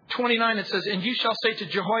 29 it says, and you shall say to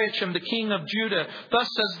Jehoiakim, the king of Judah, thus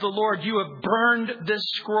says the Lord, you have burned this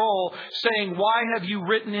scroll, saying, why have you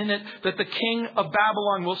written in it that the king of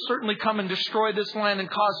Babylon will certainly come and destroy this land and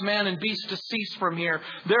cause man and beast to cease from here?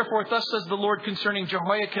 Therefore, thus says the Lord concerning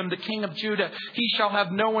Jehoiakim, the king of Judah, he shall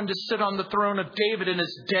have no one to sit on the throne of David, and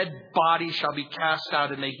his dead body shall be cast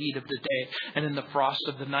out in the heat of the day and in the frost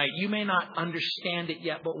of the night. You may not understand it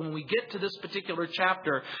yet, but when we get to this particular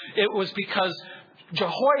chapter, it was because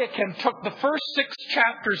Jehoiakim took the first 6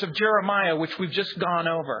 chapters of Jeremiah, which we've just gone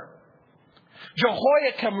over.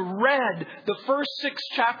 Jehoiakim read the first 6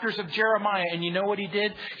 chapters of Jeremiah, and you know what he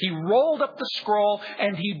did? He rolled up the scroll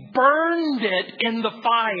and he burned it in the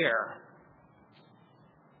fire.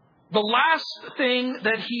 The last thing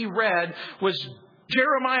that he read was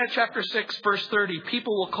Jeremiah chapter 6, verse 30.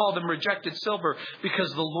 People will call them rejected silver because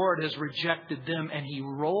the Lord has rejected them. And he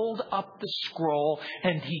rolled up the scroll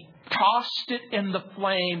and he tossed it in the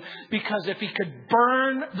flame, because if he could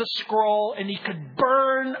burn the scroll and he could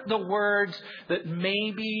burn the words, that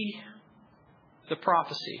maybe the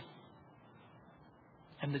prophecy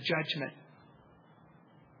and the judgment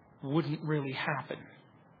wouldn't really happen.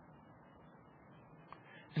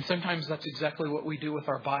 And sometimes that's exactly what we do with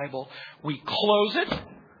our Bible. We close it.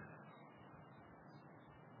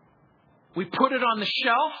 We put it on the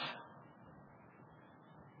shelf.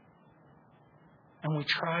 And we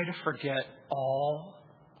try to forget all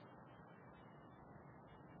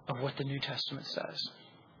of what the New Testament says.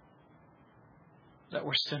 That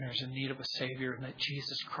we're sinners in need of a Savior, and that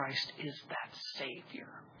Jesus Christ is that Savior.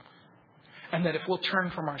 And that if we'll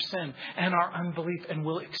turn from our sin and our unbelief and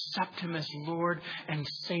we'll accept Him as Lord and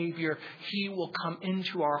Savior, He will come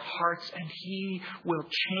into our hearts and He will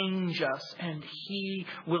change us and He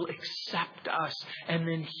will accept us, and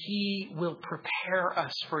then He will prepare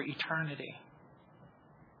us for eternity.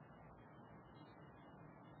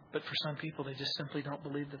 But for some people, they just simply don't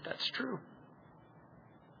believe that that's true.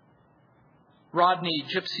 Rodney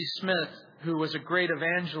Gypsy Smith, who was a great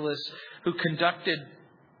evangelist who conducted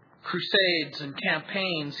crusades and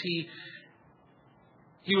campaigns. He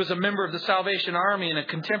was a member of the Salvation Army and a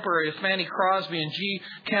contemporary of Fanny Crosby and G.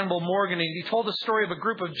 Campbell Morgan. And he told the story of a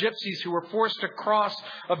group of gypsies who were forced to cross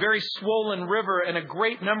a very swollen river, and a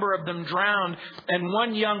great number of them drowned. And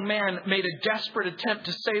one young man made a desperate attempt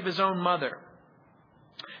to save his own mother.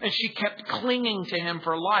 And she kept clinging to him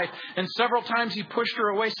for life. And several times he pushed her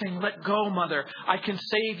away, saying, "Let go, mother. I can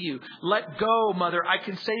save you. Let go, mother. I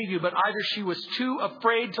can save you." But either she was too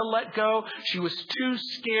afraid to let go. She was too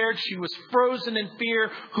scared. She was frozen in fear.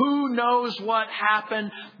 Who knows what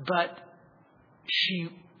happened? But she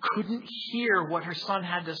couldn't hear what her son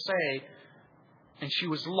had to say. And she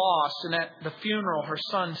was lost. And at the funeral, her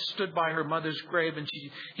son stood by her mother's grave. And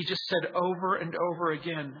he just said over and over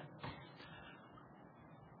again,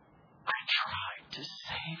 "I tried to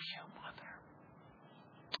save you, mother.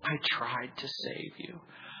 I tried to save you.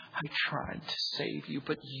 I tried to save you,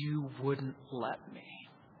 but you wouldn't let me."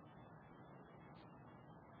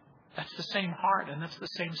 That's the same heart and that's the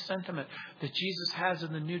same sentiment that Jesus has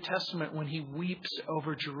in the New Testament when he weeps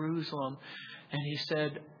over Jerusalem. And he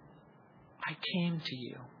said, "I came to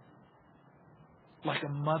you like a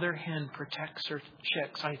mother hen protects her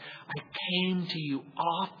chicks. I came to you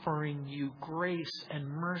offering you grace and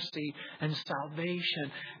mercy and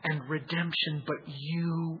salvation and redemption, but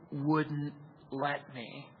you wouldn't let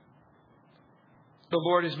me." The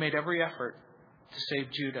Lord has made every effort to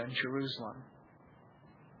save Judah and Jerusalem,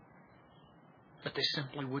 but they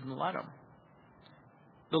simply wouldn't let him.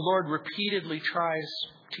 The Lord repeatedly tries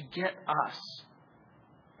to get us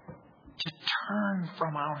to turn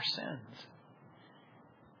from our sins.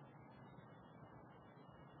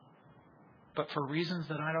 But for reasons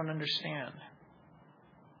that I don't understand,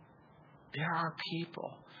 there are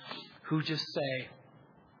people who just say,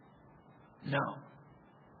 "No.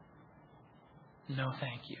 No,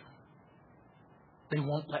 thank you." They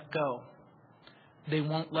won't let go. They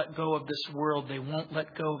won't let go of this world. They won't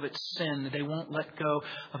let go of its sin. They won't let go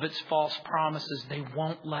of its false promises. They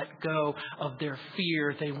won't let go of their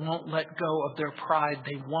fear. They won't let go of their pride.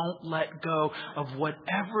 They won't let go of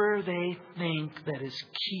whatever they think that is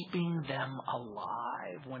keeping them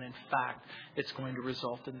alive, when in fact it's going to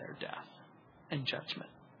result in their death and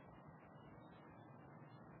judgment.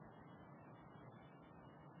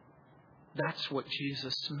 That's what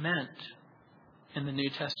Jesus meant in the New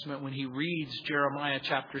Testament when he reads Jeremiah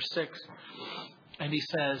chapter 6 and he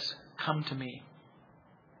says, "Come to me,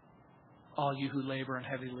 all you who labor and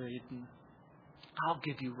heavy laden. I'll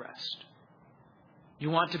give you rest." You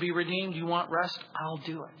want to be redeemed? You want rest? I'll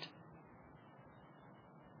do it.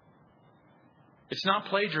 It's not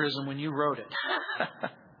plagiarism when you wrote it.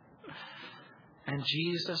 And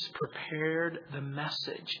Jesus prepared the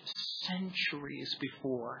message centuries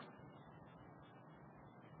before.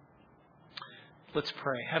 Let's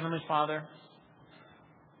pray. Heavenly Father,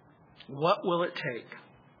 what will it take?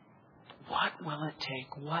 What will it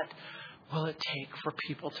take? What will it take for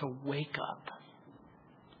people to wake up?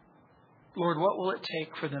 Lord, what will it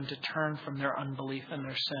take for them to turn from their unbelief and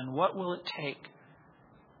their sin? What will it take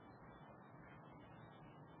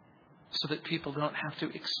so that people don't have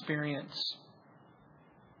to experience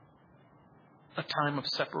a time of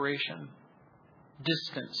separation,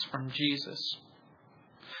 distance from Jesus?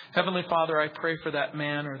 Heavenly Father, I pray for that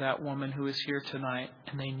man or that woman who is here tonight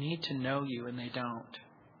and they need to know you and they don't.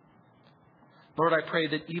 Lord, I pray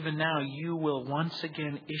that even now you will once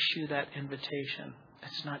again issue that invitation.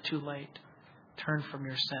 It's not too late. Turn from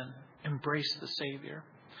your sin. Embrace the Savior.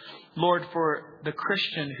 Lord, for the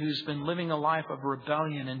Christian who's been living a life of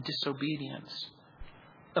rebellion and disobedience,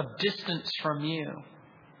 of distance from you,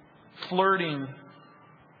 flirting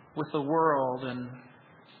with the world and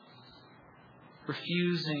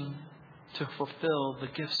refusing to fulfill the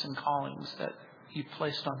gifts and callings that you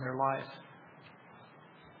placed on their life.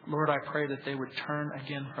 Lord, I pray that they would turn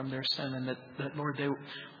again from their sin and that Lord,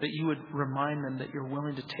 that you would remind them that you're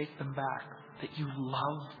willing to take them back, that you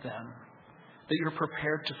love them, that you're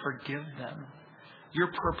prepared to forgive them,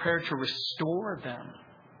 you're prepared to restore them,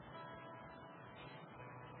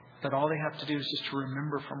 that all they have to do is just to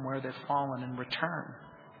remember from where they've fallen and return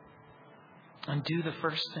and do the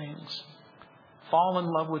first things. Fall in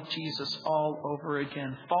love with Jesus all over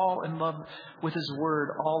again. Fall in love with His Word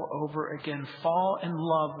all over again. Fall in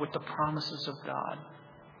love with the promises of God.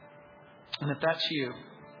 And if that's you,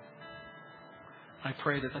 I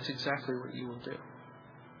pray that that's exactly what you will do.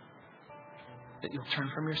 That you'll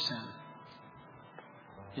turn from your sin.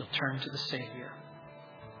 You'll turn to the Savior.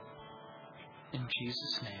 In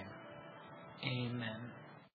Jesus' name, amen.